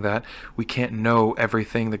not saying that. We can't know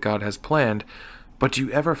everything that God has planned, but do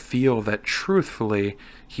you ever feel that truthfully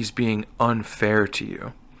he's being unfair to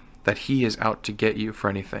you, that he is out to get you for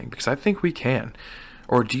anything? Because I think we can.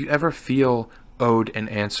 Or do you ever feel owed an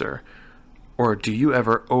answer? Or do you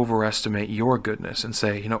ever overestimate your goodness and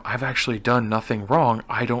say, I've actually done nothing wrong.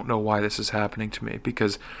 I don't know why this is happening to me?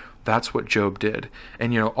 Because that's what Job did.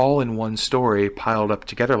 And, all in one story piled up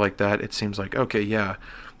together like that, it seems like, okay, yeah,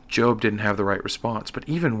 Job didn't have the right response. But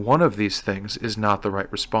even one of these things is not the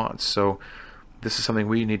right response. So this is something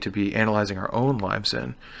we need to be analyzing our own lives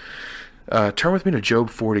in. Turn with me to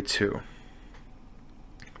Job 42.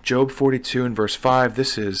 Job 42 in verse 5,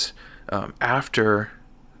 this is after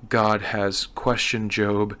God has questioned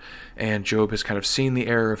Job, and Job has kind of seen the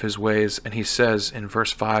error of his ways, and he says in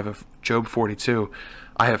verse 5 of Job 42,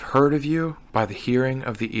 I have heard of you by the hearing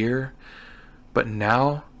of the ear, but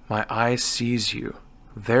now my eye sees you.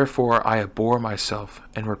 Therefore I abhor myself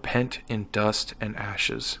and repent in dust and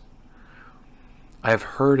ashes. I have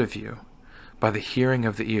heard of you by the hearing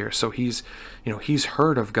of the ear. So he's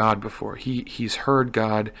heard of God before. He's heard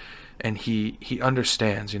God, and he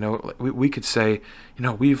understands. We could say,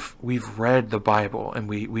 we've read the Bible and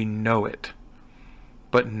we know it,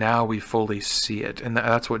 but now we fully see it, and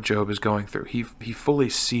that's what Job is going through. He fully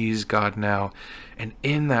sees God now, and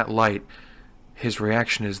in that light, his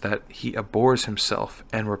reaction is that he abhors himself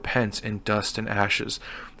and repents in dust and ashes.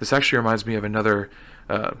 This actually reminds me of another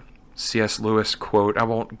C.S. Lewis quote. I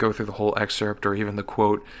won't go through the whole excerpt or even the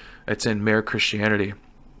quote. It's in Mere Christianity.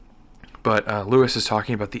 But Lewis is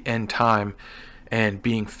talking about the end time and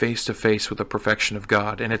being face to face with the perfection of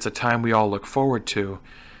God. And it's a time we all look forward to.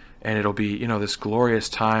 And it'll be, this glorious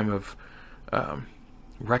time of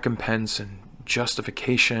recompense and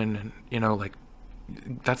justification. And,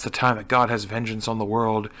 that's the time that God has vengeance on the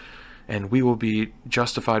world. And we will be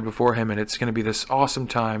justified before him. And it's going to be this awesome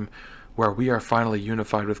time where we are finally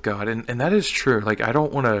unified with God. And that is true. I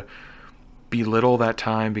don't want to belittle that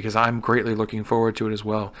time, because I'm greatly looking forward to it as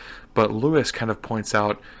well. But Lewis kind of points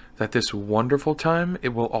out that this wonderful time, it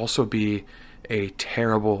will also be a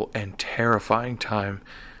terrible and terrifying time,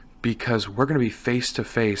 because we're going to be face to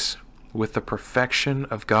face with the perfection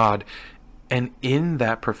of God. And in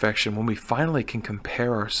that perfection, when we finally can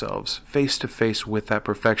compare ourselves face to face with that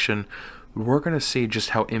perfection, we're going to see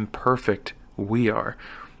just how imperfect we are.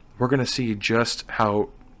 We're going to see just how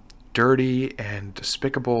dirty and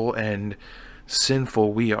despicable and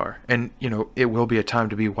sinful we are. And, it will be a time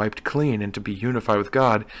to be wiped clean and to be unified with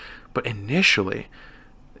God. But initially,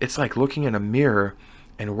 it's like looking in a mirror,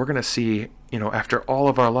 and we're going to see, after all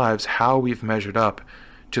of our lives, how we've measured up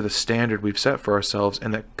to the standard we've set for ourselves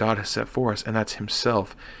and that God has set for us, and that's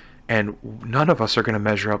himself. And none of us are going to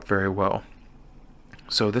measure up very well.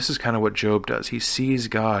 So this is kind of what Job does. He sees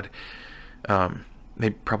God,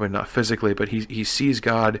 maybe probably not physically, but he sees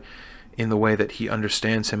God in the way that he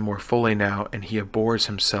understands him more fully now, and he abhors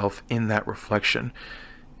himself in that reflection,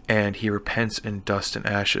 and he repents in dust and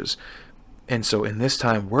ashes. And so in this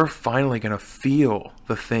time, we're finally going to feel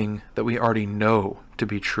the thing that we already know to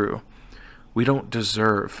be true. We don't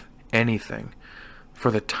deserve anything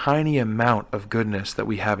for the tiny amount of goodness that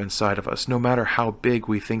we have inside of us. No matter how big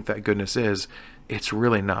we think that goodness is, it's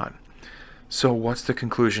really not. So what's the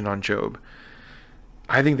conclusion on Job?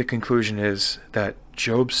 I think the conclusion is that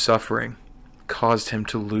Job's suffering caused him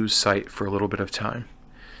to lose sight for a little bit of time.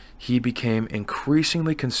 He became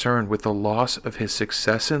increasingly concerned with the loss of his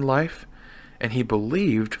success in life, and he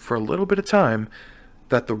believed for a little bit of time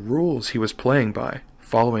that the rules he was playing by,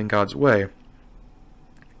 following God's way,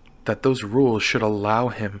 that those rules should allow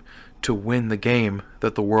him to win the game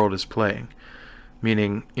that the world is playing.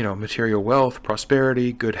 Meaning, material wealth,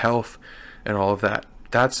 prosperity, good health, and all of that.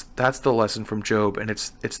 That's the lesson from Job, and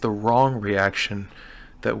it's the wrong reaction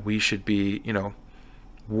that we should be,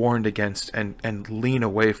 warned against and lean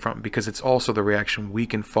away from, because it's also the reaction we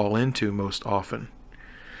can fall into most often.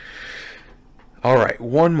 All right,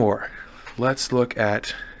 one more. Let's look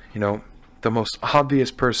at, the most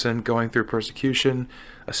obvious person going through persecution,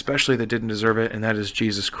 especially that didn't deserve it, and that is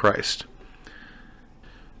Jesus Christ.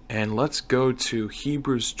 And let's go to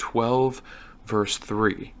Hebrews 12, verse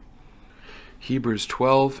 3. Hebrews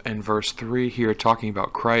 12 and verse 3 here, talking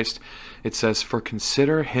about Christ. It says, "For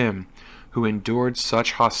consider him who endured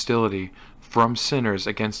such hostility from sinners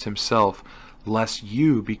against himself, lest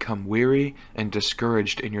you become weary and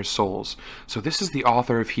discouraged in your souls." So this is the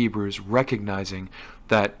author of Hebrews recognizing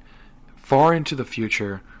that far into the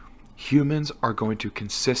future, humans are going to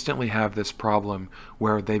consistently have this problem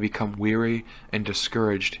where they become weary and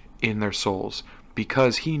discouraged in their souls,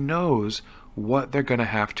 because he knows what they're going to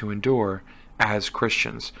have to endure as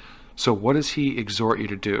Christians. So what does he exhort you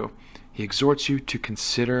to do? He exhorts you to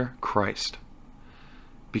consider Christ,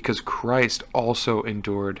 because Christ also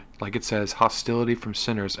endured, like it says, hostility from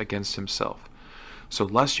sinners against himself. So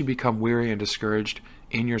lest you become weary and discouraged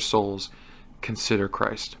in your souls, consider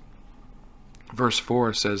Christ. Verse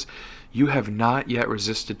 4 says, "You have not yet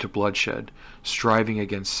resisted to bloodshed, striving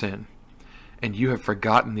against sin, and you have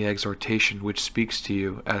forgotten the exhortation which speaks to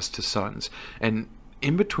you as to sons." And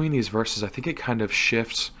in between these verses, I think it kind of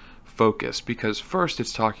shifts focus, because first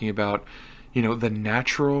it's talking about, the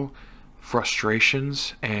natural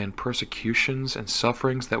frustrations and persecutions and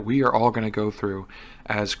sufferings that we are all going to go through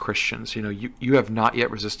as Christians. You have not yet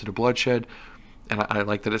resisted to bloodshed, and I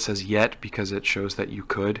like that it says yet, because it shows that you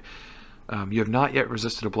could. You have not yet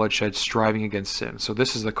resisted a bloodshed, striving against sin. So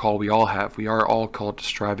this is the call we all have. We are all called to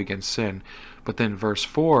strive against sin. But then verse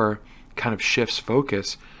 4 kind of shifts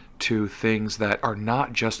focus to things that are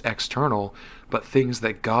not just external, but things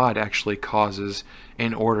that God actually causes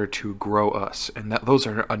in order to grow us. And those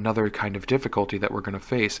are another kind of difficulty that we're going to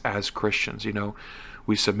face as Christians.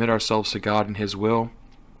 We submit ourselves to God and his will,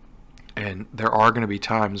 and there are going to be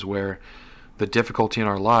times where the difficulty in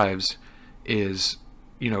our lives is,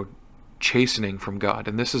 chastening from God.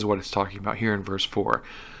 And this is what it's talking about here in verse 5.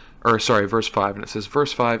 And it says,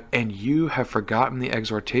 verse 5, "And you have forgotten the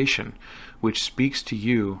exhortation which speaks to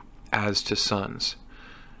you as to sons."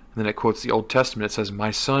 And then it quotes the Old Testament. It says,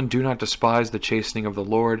 "My son, do not despise the chastening of the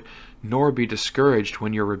Lord, nor be discouraged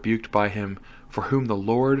when you're rebuked by him. For whom the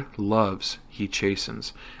Lord loves, he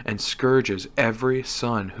chastens, and scourges every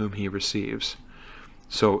son whom he receives."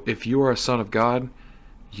 So if you are a son of God,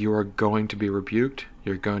 you are going to be rebuked.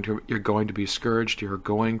 You're going to be scourged. You're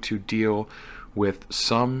going to deal with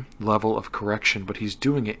some level of correction, but he's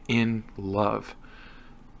doing it in love.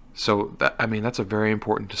 So that's a very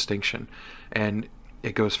important distinction. And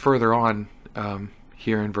it goes further on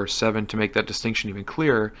here in verse 7 to make that distinction even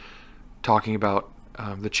clearer, talking about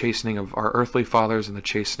the chastening of our earthly fathers and the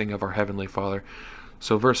chastening of our heavenly Father.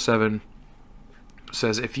 So verse 7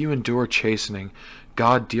 says, "If you endure chastening,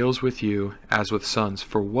 God deals with you as with sons.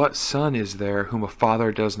 For what son is there whom a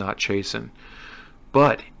father does not chasten?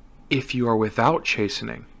 But if you are without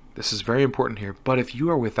chastening," this is very important here, "but if you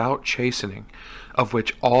are without chastening, of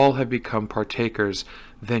which all have become partakers,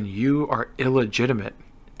 then you are illegitimate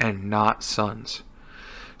and not sons.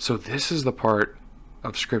 So this is the part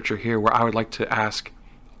of Scripture here where I would like to ask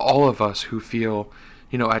all of us who feel,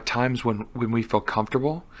 at times when we feel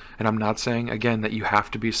comfortable, and I'm not saying, again, that you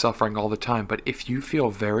have to be suffering all the time, but if you feel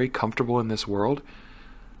very comfortable in this world,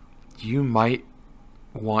 you might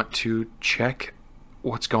want to check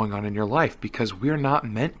what's going on in your life, because we're not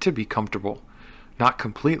meant to be comfortable. Not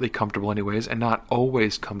completely comfortable anyways, and not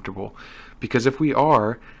always comfortable. Because if we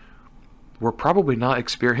are, we're probably not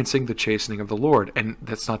experiencing the chastening of the Lord. And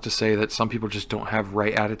that's not to say that some people just don't have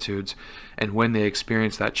right attitudes, and when they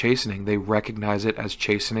experience that chastening, they recognize it as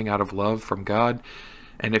chastening out of love from God.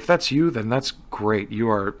 And if that's you, then that's great. You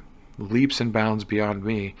are leaps and bounds beyond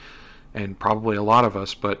me, and probably a lot of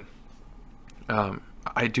us, but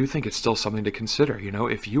I do think it's still something to consider.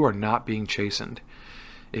 If you are not being chastened,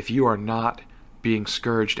 if you are not being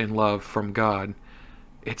scourged in love from God,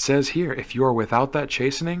 it says here, if you are without that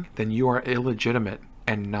chastening, then you are illegitimate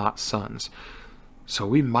and not sons. So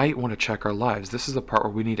we might want to check our lives. This is the part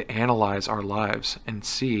where we need to analyze our lives and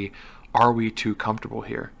see, are we too comfortable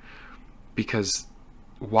here? Because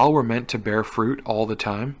while we're meant to bear fruit all the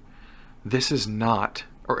time, this is not,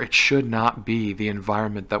 or it should not be, the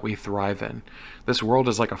environment that we thrive in. This world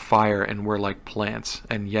is like a fire, and we're like plants.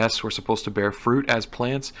 And yes, we're supposed to bear fruit as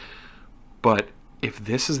plants, but if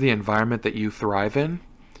this is the environment that you thrive in,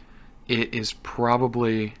 it is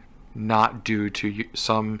probably not due to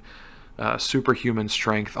some superhuman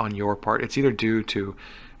strength on your part. It's either due to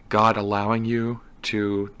God allowing you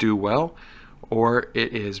to do well, or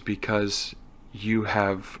it is because you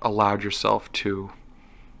have allowed yourself to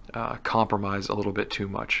compromise a little bit too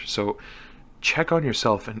much. So check on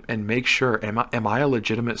yourself and make sure, am I a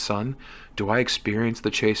legitimate son? Do I experience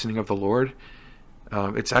the chastening of the Lord?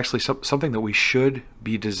 It's actually something that we should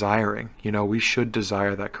be desiring. We should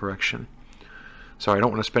desire that correction. Sorry, I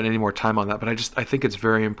don't want to spend any more time on that, but I think it's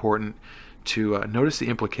very important to notice the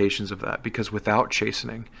implications of that, because without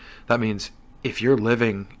chastening, that means if you're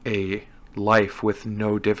living a life with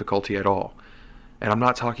no difficulty at all, and I'm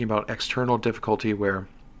not talking about external difficulty where,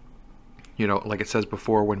 like it says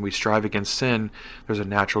before, when we strive against sin, there's a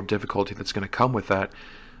natural difficulty that's going to come with that,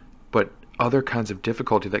 but other kinds of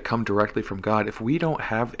difficulty that come directly from God, if we don't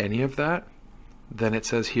have any of that, then it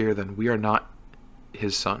says here, then we are not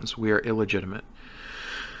his sons. We are illegitimate.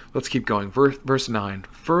 Let's keep going. Verse 9,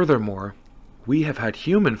 furthermore, we have had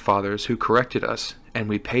human fathers who corrected us, and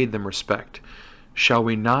we paid them respect. Shall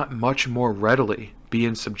we not much more readily be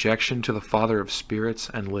in subjection to the Father of spirits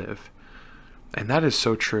and live? And that is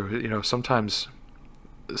so true. Sometimes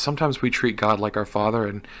we treat God like our Father,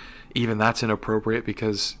 and even that's inappropriate,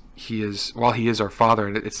 because while he is our Father,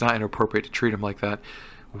 and it's not inappropriate to treat him like that,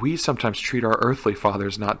 we sometimes treat our earthly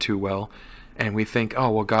fathers not too well, and we think,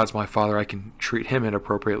 oh, well, God's my Father, I can treat him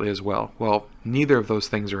inappropriately as well. Well, neither of those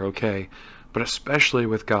things are okay, but especially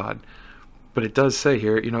with God. But it does say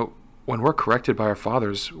here, when we're corrected by our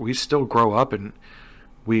fathers, we still grow up, and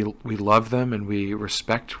we love them, and we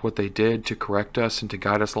respect what they did to correct us and to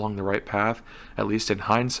guide us along the right path, at least in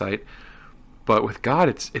hindsight. But with God,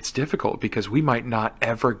 it's difficult, because we might not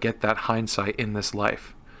ever get that hindsight in this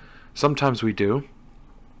life. Sometimes we do,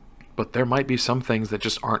 but there might be some things that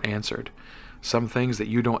just aren't answered. Some things that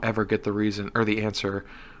you don't ever get the reason or the answer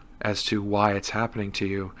as to why it's happening to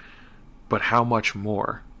you. But how much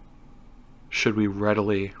more should we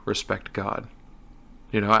readily respect God?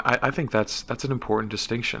 I think that's an important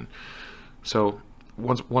distinction. So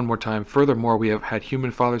one more time. Furthermore, we have had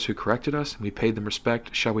human fathers who corrected us, and we paid them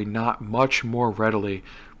respect. Shall we not much more readily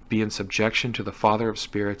be in subjection to the Father of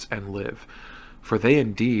spirits and live? For they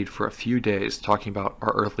indeed, for a few days, talking about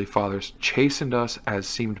our earthly fathers, chastened us as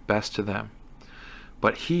seemed best to them.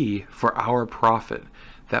 But he, for our profit,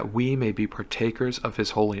 that we may be partakers of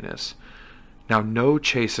his holiness. Now no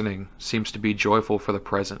chastening seems to be joyful for the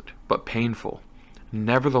present, but painful.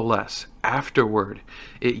 Nevertheless, afterward,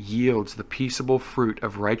 it yields the peaceable fruit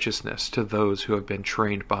of righteousness to those who have been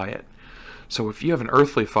trained by it. So if you have an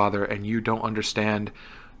earthly father and you don't understand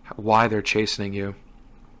why they're chastening you,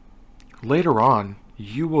 later on,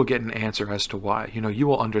 you will get an answer as to why. You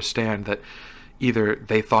will understand that either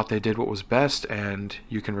they thought they did what was best, and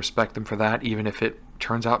you can respect them for that, even if it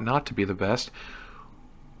turns out not to be the best,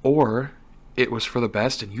 or it was for the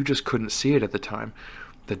best and you just couldn't see it at the time.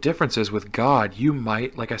 The difference is with God, you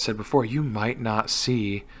might, like I said before, you might not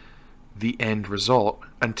see the end result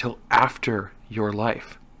until after your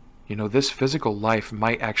life. This physical life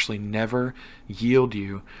might actually never yield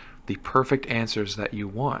you the perfect answers that you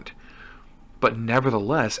want. But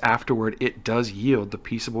nevertheless, afterward, it does yield the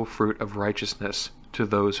peaceable fruit of righteousness to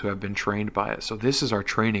those who have been trained by it. So this is our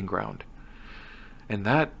training ground. And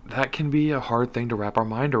that can be a hard thing to wrap our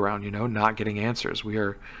mind around, not getting answers. We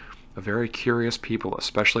are a very curious people,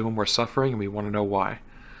 especially when we're suffering and we want to know why.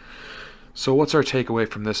 So what's our takeaway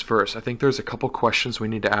from this verse? I think there's a couple questions we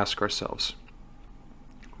need to ask ourselves.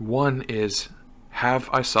 One is, have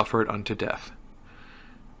I suffered unto death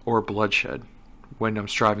or bloodshed when I'm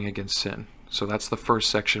striving against sin? So that's the first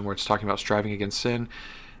section where it's talking about striving against sin.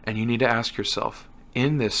 And you need to ask yourself,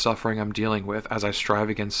 in this suffering I'm dealing with as I strive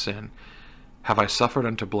against sin, have I suffered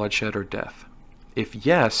unto bloodshed or death? If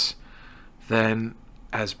yes, then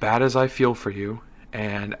as bad as I feel for you,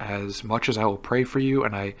 and as much as I will pray for you,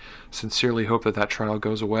 and I sincerely hope that trial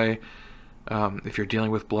goes away, if you're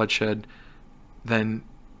dealing with bloodshed, then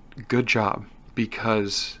good job,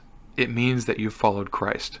 because it means that you followed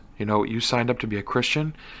Christ. You signed up to be a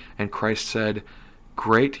Christian, and Christ said,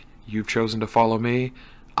 great, you've chosen to follow me.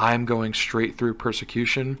 I'm going straight through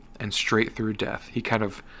persecution and straight through death. He kind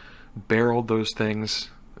of barreled those things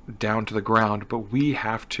down to the ground, but we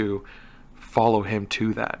have to follow him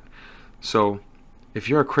to that. So if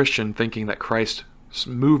you're a Christian thinking that Christ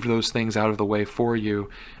moved those things out of the way for you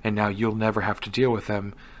and now you'll never have to deal with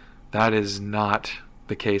them, that is not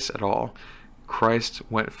the case at all. Christ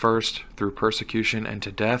went first through persecution and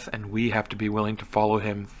to death, and we have to be willing to follow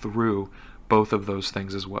him through both of those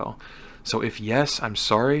things as well. So if yes, I'm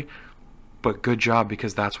sorry, but good job,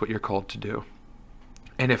 because that's what you're called to do.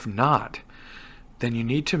 And if not, then you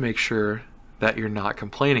need to make sure that you're not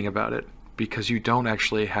complaining about it, because you don't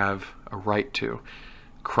actually have a right to.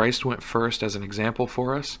 Christ went first as an example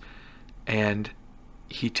for us, and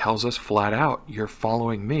he tells us flat out, you're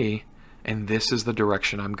following me, and this is the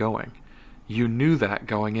direction I'm going. You knew that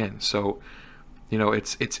going in. So,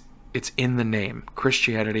 it's in the name.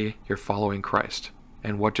 Christianity, you're following Christ.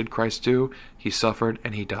 And what did Christ do? He suffered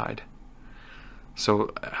and he died.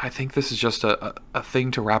 So I think this is just a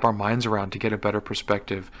thing to wrap our minds around to get a better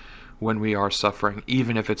perspective when we are suffering,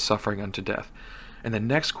 even if it's suffering unto death. And the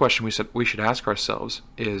next question we should ask ourselves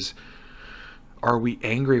is, are we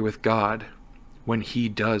angry with God when he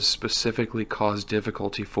does specifically cause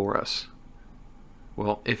difficulty for us?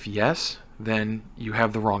 Well, if yes, then you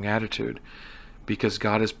have the wrong attitude, because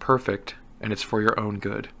God is perfect and it's for your own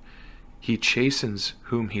good. He chastens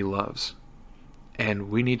whom he loves. And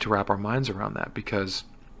we need to wrap our minds around that, because,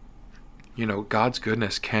 God's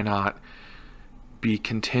goodness cannot be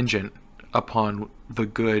contingent upon the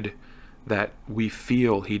good that we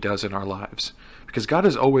feel he does in our lives. Because God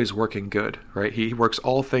is always working good, right? He works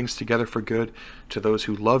all things together for good to those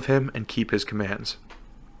who love him and keep his commands.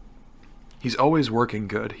 He's always working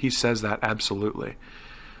good. He says that absolutely.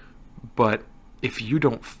 But if you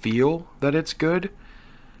don't feel that it's good,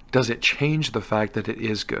 does it change the fact that it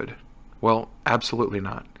is good? Well, absolutely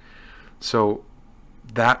not. So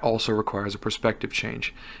that also requires a perspective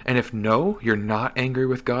change. And if no, you're not angry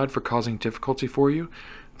with God for causing difficulty for you,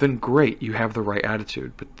 then great, you have the right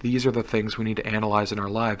attitude. But these are the things we need to analyze in our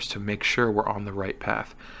lives to make sure we're on the right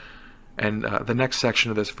path. And the next section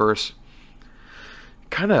of this verse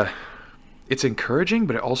it's encouraging,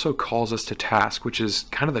 but it also calls us to task, which is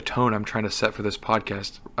kind of the tone I'm trying to set for this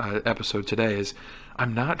podcast episode today. Is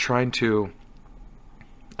I'm not trying to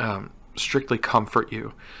strictly comfort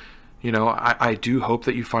you. I do hope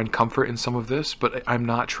that you find comfort in some of this, but I'm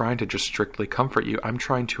not trying to just strictly comfort you. I'm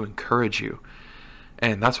trying to encourage you.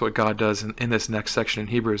 And that's what God does in this next section in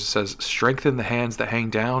Hebrews. It says, strengthen the hands that hang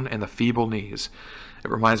down and the feeble knees.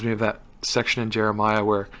 It reminds me of that section in Jeremiah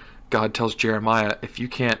where God tells Jeremiah, if you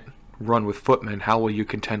can't run with footmen, how will you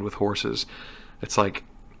contend with horses? It's like,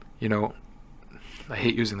 I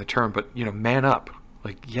hate using the term, but, man up.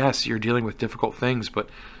 Like, yes, you're dealing with difficult things, but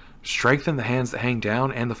strengthen the hands that hang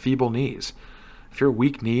down and the feeble knees. If you're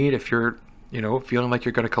weak-kneed, if you're, feeling like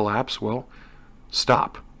you're going to collapse, well,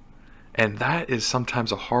 stop. And that is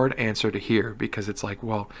sometimes a hard answer to hear, because it's like,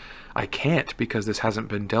 well, I can't because this hasn't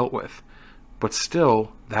been dealt with. But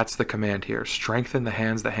still, that's the command here. Strengthen the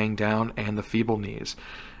hands that hang down and the feeble knees.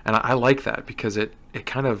 And I like that, because it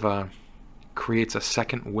kind of creates a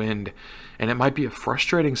second wind. And it might be a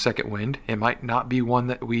frustrating second wind. It might not be one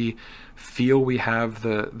that we feel we have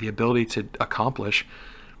the ability to accomplish,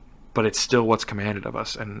 but it's still what's commanded of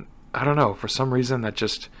us. And I don't know, for some reason that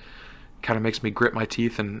just kind of makes me grit my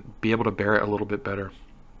teeth and be able to bear it a little bit better.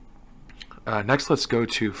 Next, let's go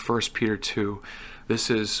to 1 Peter 2. This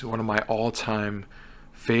is one of my all-time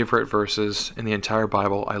favorite verses in the entire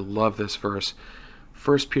Bible. I love this verse.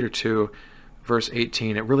 1 Peter 2, verse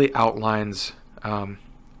 18, it really outlines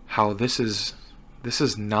how this is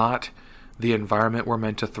not the environment we're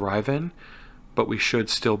meant to thrive in, but we should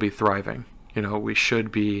still be thriving. We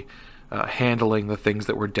should be handling the things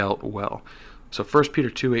that we're dealt well. So 1 Peter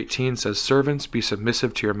 2:18 says, "Servants, be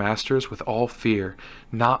submissive to your masters with all fear,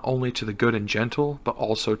 not only to the good and gentle, but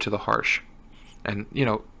also to the harsh." And,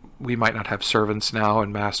 we might not have servants now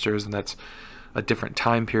and masters, and that's a different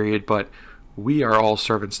time period, but we are all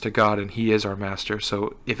servants to God, and He is our master.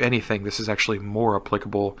 So if anything, this is actually more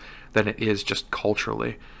applicable than it is just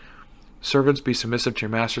culturally. "Servants, be submissive to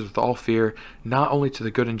your masters with all fear, not only to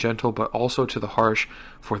the good and gentle, but also to the harsh.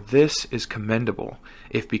 For this is commendable,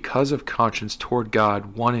 if because of conscience toward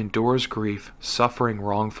God one endures grief, suffering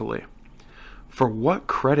wrongfully. For what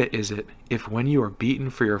credit is it, if when you are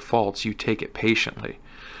beaten for your faults you take it patiently?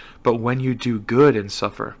 But when you do good and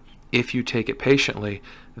suffer, if you take it patiently,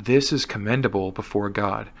 this is commendable before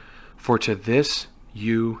God. For to this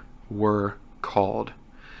you were called."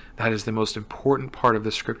 That is the most important part of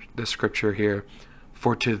the scripture here.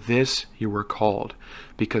 "For to this you were called,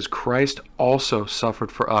 because Christ also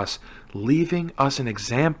suffered for us, leaving us an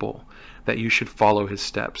example that you should follow his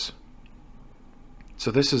steps."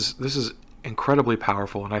 So this is incredibly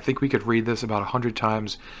powerful, and I think we could read this about 100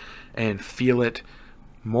 times and feel it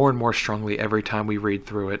more and more strongly every time we read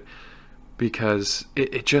through it, because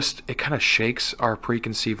it kind of shakes our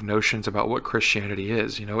preconceived notions about what Christianity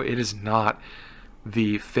is. It is not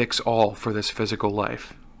the fix-all for this physical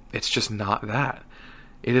life. It's just not that.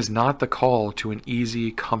 It is not the call to an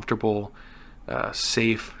easy, comfortable,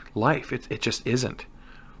 safe life. It just isn't.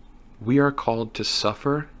 We are called to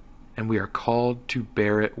suffer, and we are called to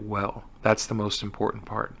bear it well. That's the most important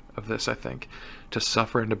part of this, I think, to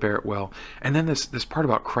suffer and to bear it well. And then this part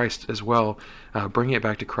about Christ as well, bringing it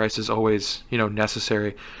back to Christ is always,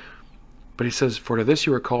 necessary. But he says, "For to this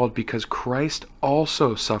you are called, because Christ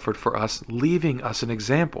also suffered for us, leaving us an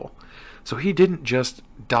example." So he didn't just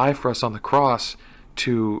die for us on the cross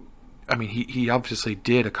he obviously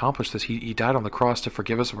did accomplish this. He died on the cross to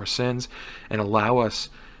forgive us of our sins and allow us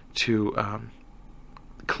to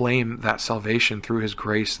claim that salvation through his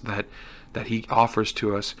grace that he offers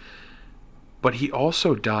to us. But he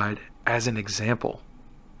also died as an example.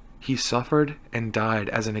 He suffered and died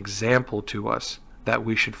as an example to us, that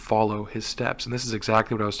we should follow his steps. And this is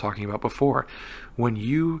exactly what I was talking about before. When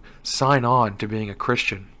you sign on to being a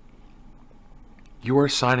Christian, you are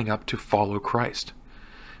signing up to follow Christ,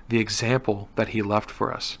 the example that he left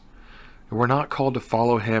for us. We're not called to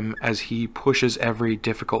follow him as he pushes every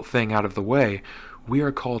difficult thing out of the way. We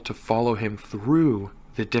are called to follow him through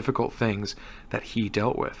the difficult things that he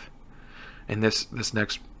dealt with. And this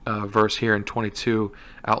next verse here in 22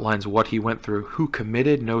 outlines what he went through. "Who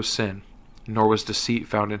committed no sin, nor was deceit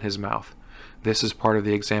found in his mouth." This is part of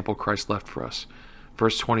the example Christ left for us.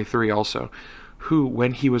 Verse 23 also, "Who,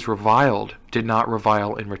 when he was reviled, did not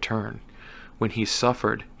revile in return. When he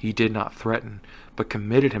suffered, he did not threaten, but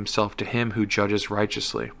committed himself to him who judges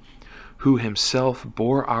righteously. Who himself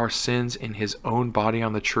bore our sins in his own body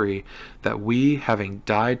on the tree, that we, having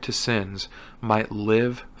died to sins, might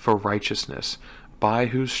live for righteousness, by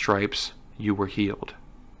whose stripes you were healed."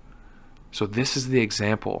 So this is the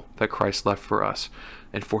example that Christ left for us.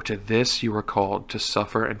 "And for to this you are called, to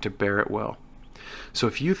suffer and to bear it well." So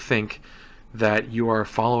if you think that you are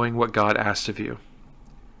following what God asked of you,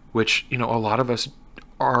 which, a lot of us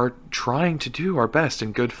are trying to do our best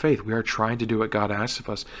in good faith. We are trying to do what God asks of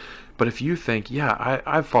us. But if you think,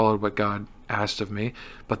 I've followed what God asked of me,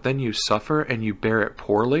 but then you suffer and you bear it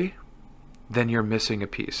poorly, then you're missing a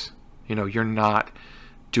piece. You're not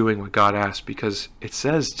doing what God asked, because it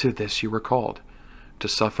says, "To this you were called, to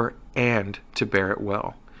suffer and to bear it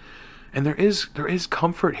well." And there is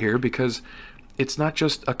comfort here, because it's not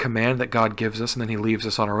just a command that God gives us and then he leaves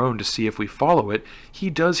us on our own to see if we follow it. He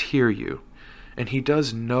does hear you, and he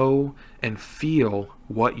does know and feel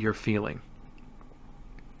what you're feeling.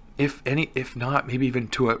 If not, maybe even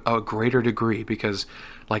to a greater degree, because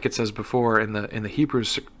like it says before in the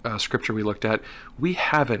Hebrews scripture we looked at, we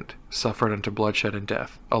haven't suffered unto bloodshed and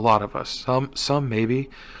death. A lot of us, some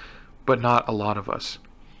maybe, but not a lot of us.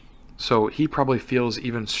 So he probably feels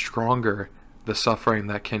even stronger the suffering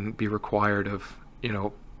that can be required of,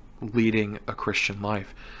 leading a Christian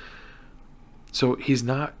life. So he's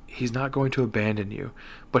not going to abandon you,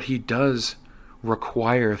 but he does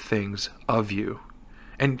require things of you.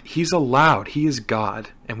 And he's allowed. He is God.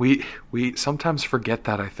 And we sometimes forget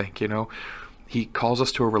that, I think, He calls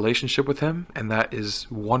us to a relationship with him, and that is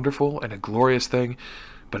wonderful and a glorious thing.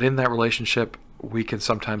 But in that relationship, we can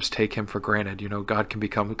sometimes take him for granted. God can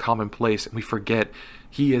become commonplace, and we forget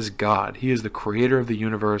he is God. He is the creator of the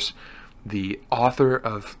universe, the author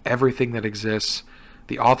of everything that exists,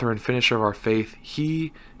 the author and finisher of our faith.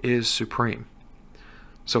 He is supreme.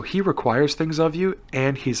 So he requires things of you,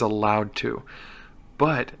 and he's allowed to.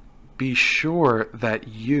 But be sure that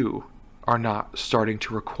you are not starting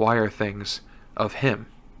to require things of him.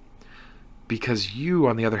 Because you,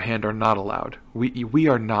 on the other hand, are not allowed. We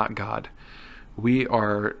are not God. We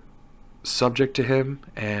are subject to him,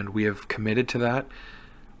 and we have committed to that.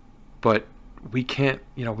 But we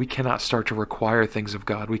cannot start to require things of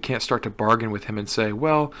God. We can't start to bargain with him and say,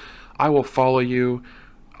 well, I will follow you.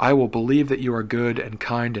 I will believe that you are good and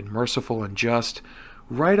kind and merciful and just,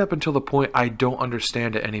 right up until the point I don't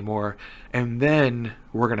understand it anymore, and then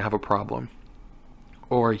we're going to have a problem.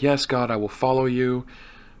 Or, yes, God, I will follow you,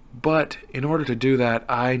 but in order to do that,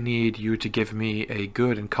 I need you to give me a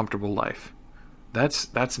good and comfortable life.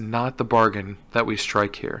 That's not the bargain that we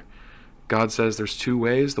strike here. God says there's two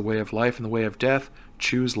ways, the way of life and the way of death.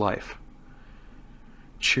 Choose life.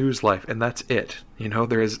 Choose life, and that's it.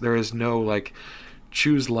 There is no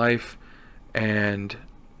choose life and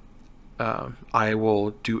I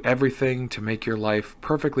will do everything to make your life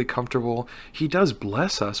perfectly comfortable. He does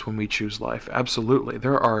bless us when we choose life, absolutely.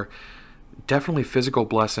 There are definitely physical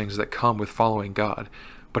blessings that come with following God,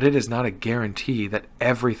 but it is not a guarantee that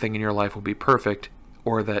everything in your life will be perfect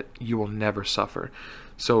or that you will never suffer.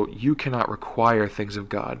 So you cannot require things of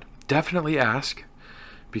God. Definitely ask,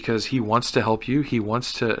 because he wants to help you. He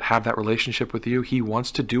wants to have that relationship with you. He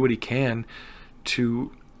wants to do what he can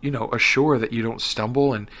to, assure that you don't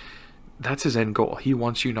stumble, and that's his end goal. He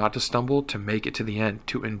wants you not to stumble, to make it to the end,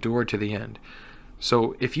 to endure to the end.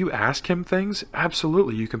 So if you ask him things,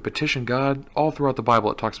 absolutely, you can petition God. All throughout the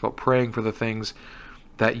Bible, it talks about praying for the things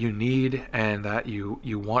that you need and that you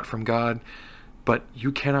want from God, but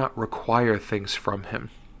you cannot require things from him.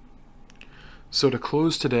 So to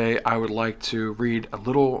close today, I would like to read a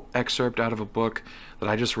little excerpt out of a book that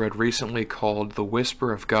I just read recently called The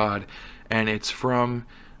Whisper of God, and it's from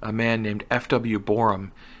a man named F.W.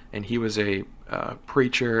 Boreham, and he was a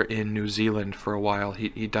preacher in New Zealand for a while.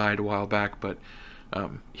 He died a while back, but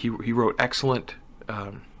he wrote excellent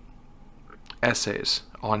essays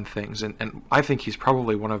on things, and I think he's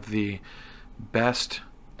probably one of the best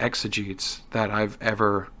exegetes that I've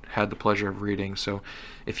ever had the pleasure of reading. So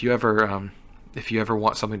if you ever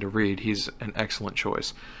want something to read, he's an excellent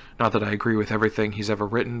choice. Not that I agree with everything he's ever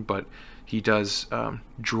written, but he does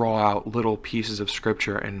draw out little pieces of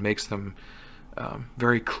scripture and makes them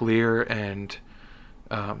very clear, and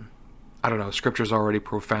scripture's already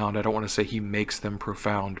profound. I don't want to say he makes them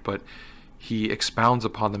profound, but he expounds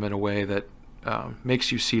upon them in a way that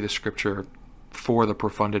makes you see the scripture for the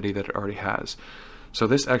profundity that it already has. So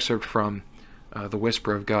this excerpt from The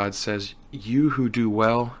Whisper of God says, "You who do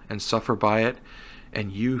well and suffer by it,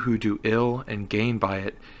 and you who do ill and gain by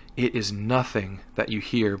it, it is nothing that you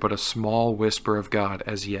hear but a small whisper of God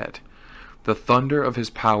as yet. The thunder of his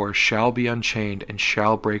power shall be unchained and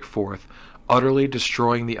shall break forth, utterly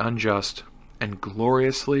destroying the unjust and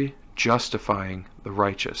gloriously justifying the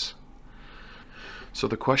righteous." So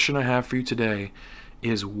the question I have for you today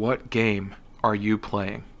is, what game are you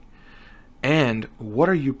playing? And what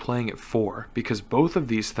are you playing it for? Because both of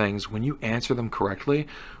these things, when you answer them correctly,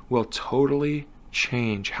 will totally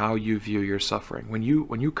change how you view your suffering. When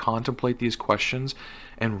you contemplate these questions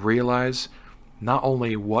and realize not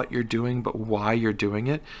only what you're doing, but why you're doing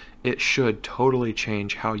it, it should totally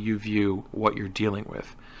change how you view what you're dealing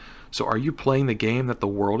with. So are you playing the game that the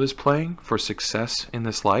world is playing for success in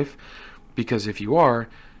this life? Because if you are,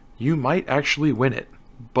 you might actually win it,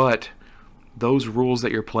 but those rules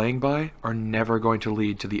that you're playing by are never going to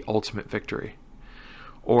lead to the ultimate victory.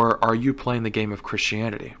 Or are you playing the game of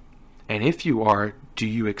Christianity? And if you are, do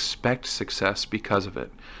you expect success because of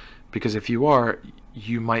it? Because if you are,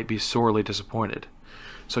 you might be sorely disappointed.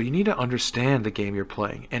 So you need to understand the game you're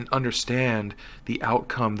playing and understand the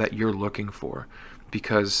outcome that you're looking for,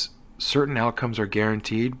 because certain outcomes are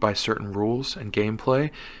guaranteed by certain rules and gameplay,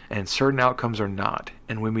 and certain outcomes are not.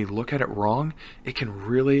 And when we look at it wrong, it can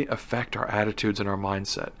really affect our attitudes and our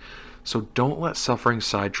mindset. So don't let suffering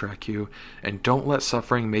sidetrack you, and don't let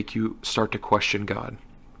suffering make you start to question God.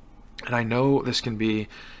 And I know this can be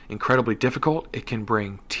incredibly difficult. It can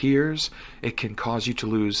bring tears. It can cause you to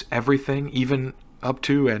lose everything, even up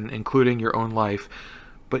to and including your own life.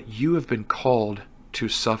 But you have been called to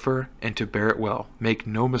suffer and to bear it well. Make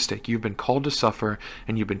no mistake, you've been called to suffer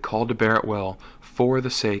and you've been called to bear it well for the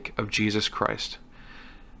sake of Jesus Christ.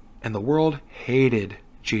 And the world hated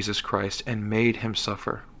Jesus Christ and made him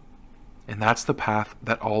suffer. And that's the path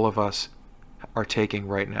that all of us are taking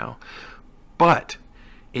right now. But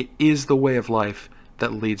it is the way of life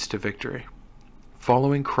that leads to victory.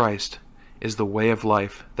 Following Christ is the way of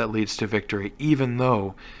life that leads to victory, even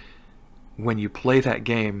though when you play that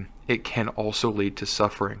game, it can also lead to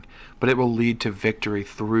suffering, but it will lead to victory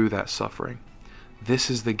through that suffering. This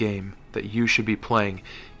is the game that you should be playing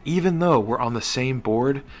even though we're on the same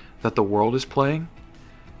board that the world is playing.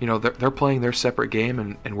 You know, they're playing their separate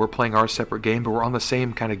game and we're playing our separate game, but we're on the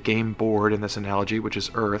same kind of game board in this analogy, which is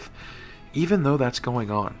Earth. Even though that's going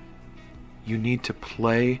on, you need to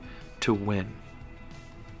play to win.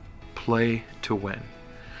 Play to win.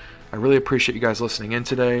 I really appreciate you guys listening in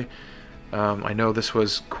today. I know this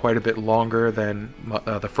was quite a bit longer than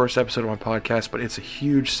the first episode of my podcast, but it's a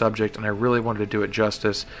huge subject and I really wanted to do it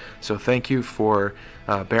justice. So thank you for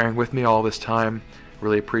bearing with me all this time.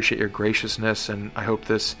 Really appreciate your graciousness, and I hope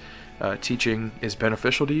this teaching is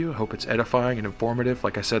beneficial to you. I hope it's edifying and informative,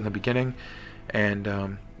 like I said in the beginning.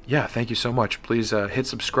 And yeah, thank you so much. Please hit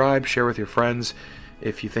subscribe, share with your friends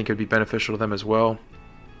if you think it would be beneficial to them as well.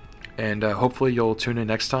 And hopefully you'll tune in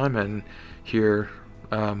next time and hear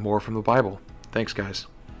more from the Bible. Thanks, guys.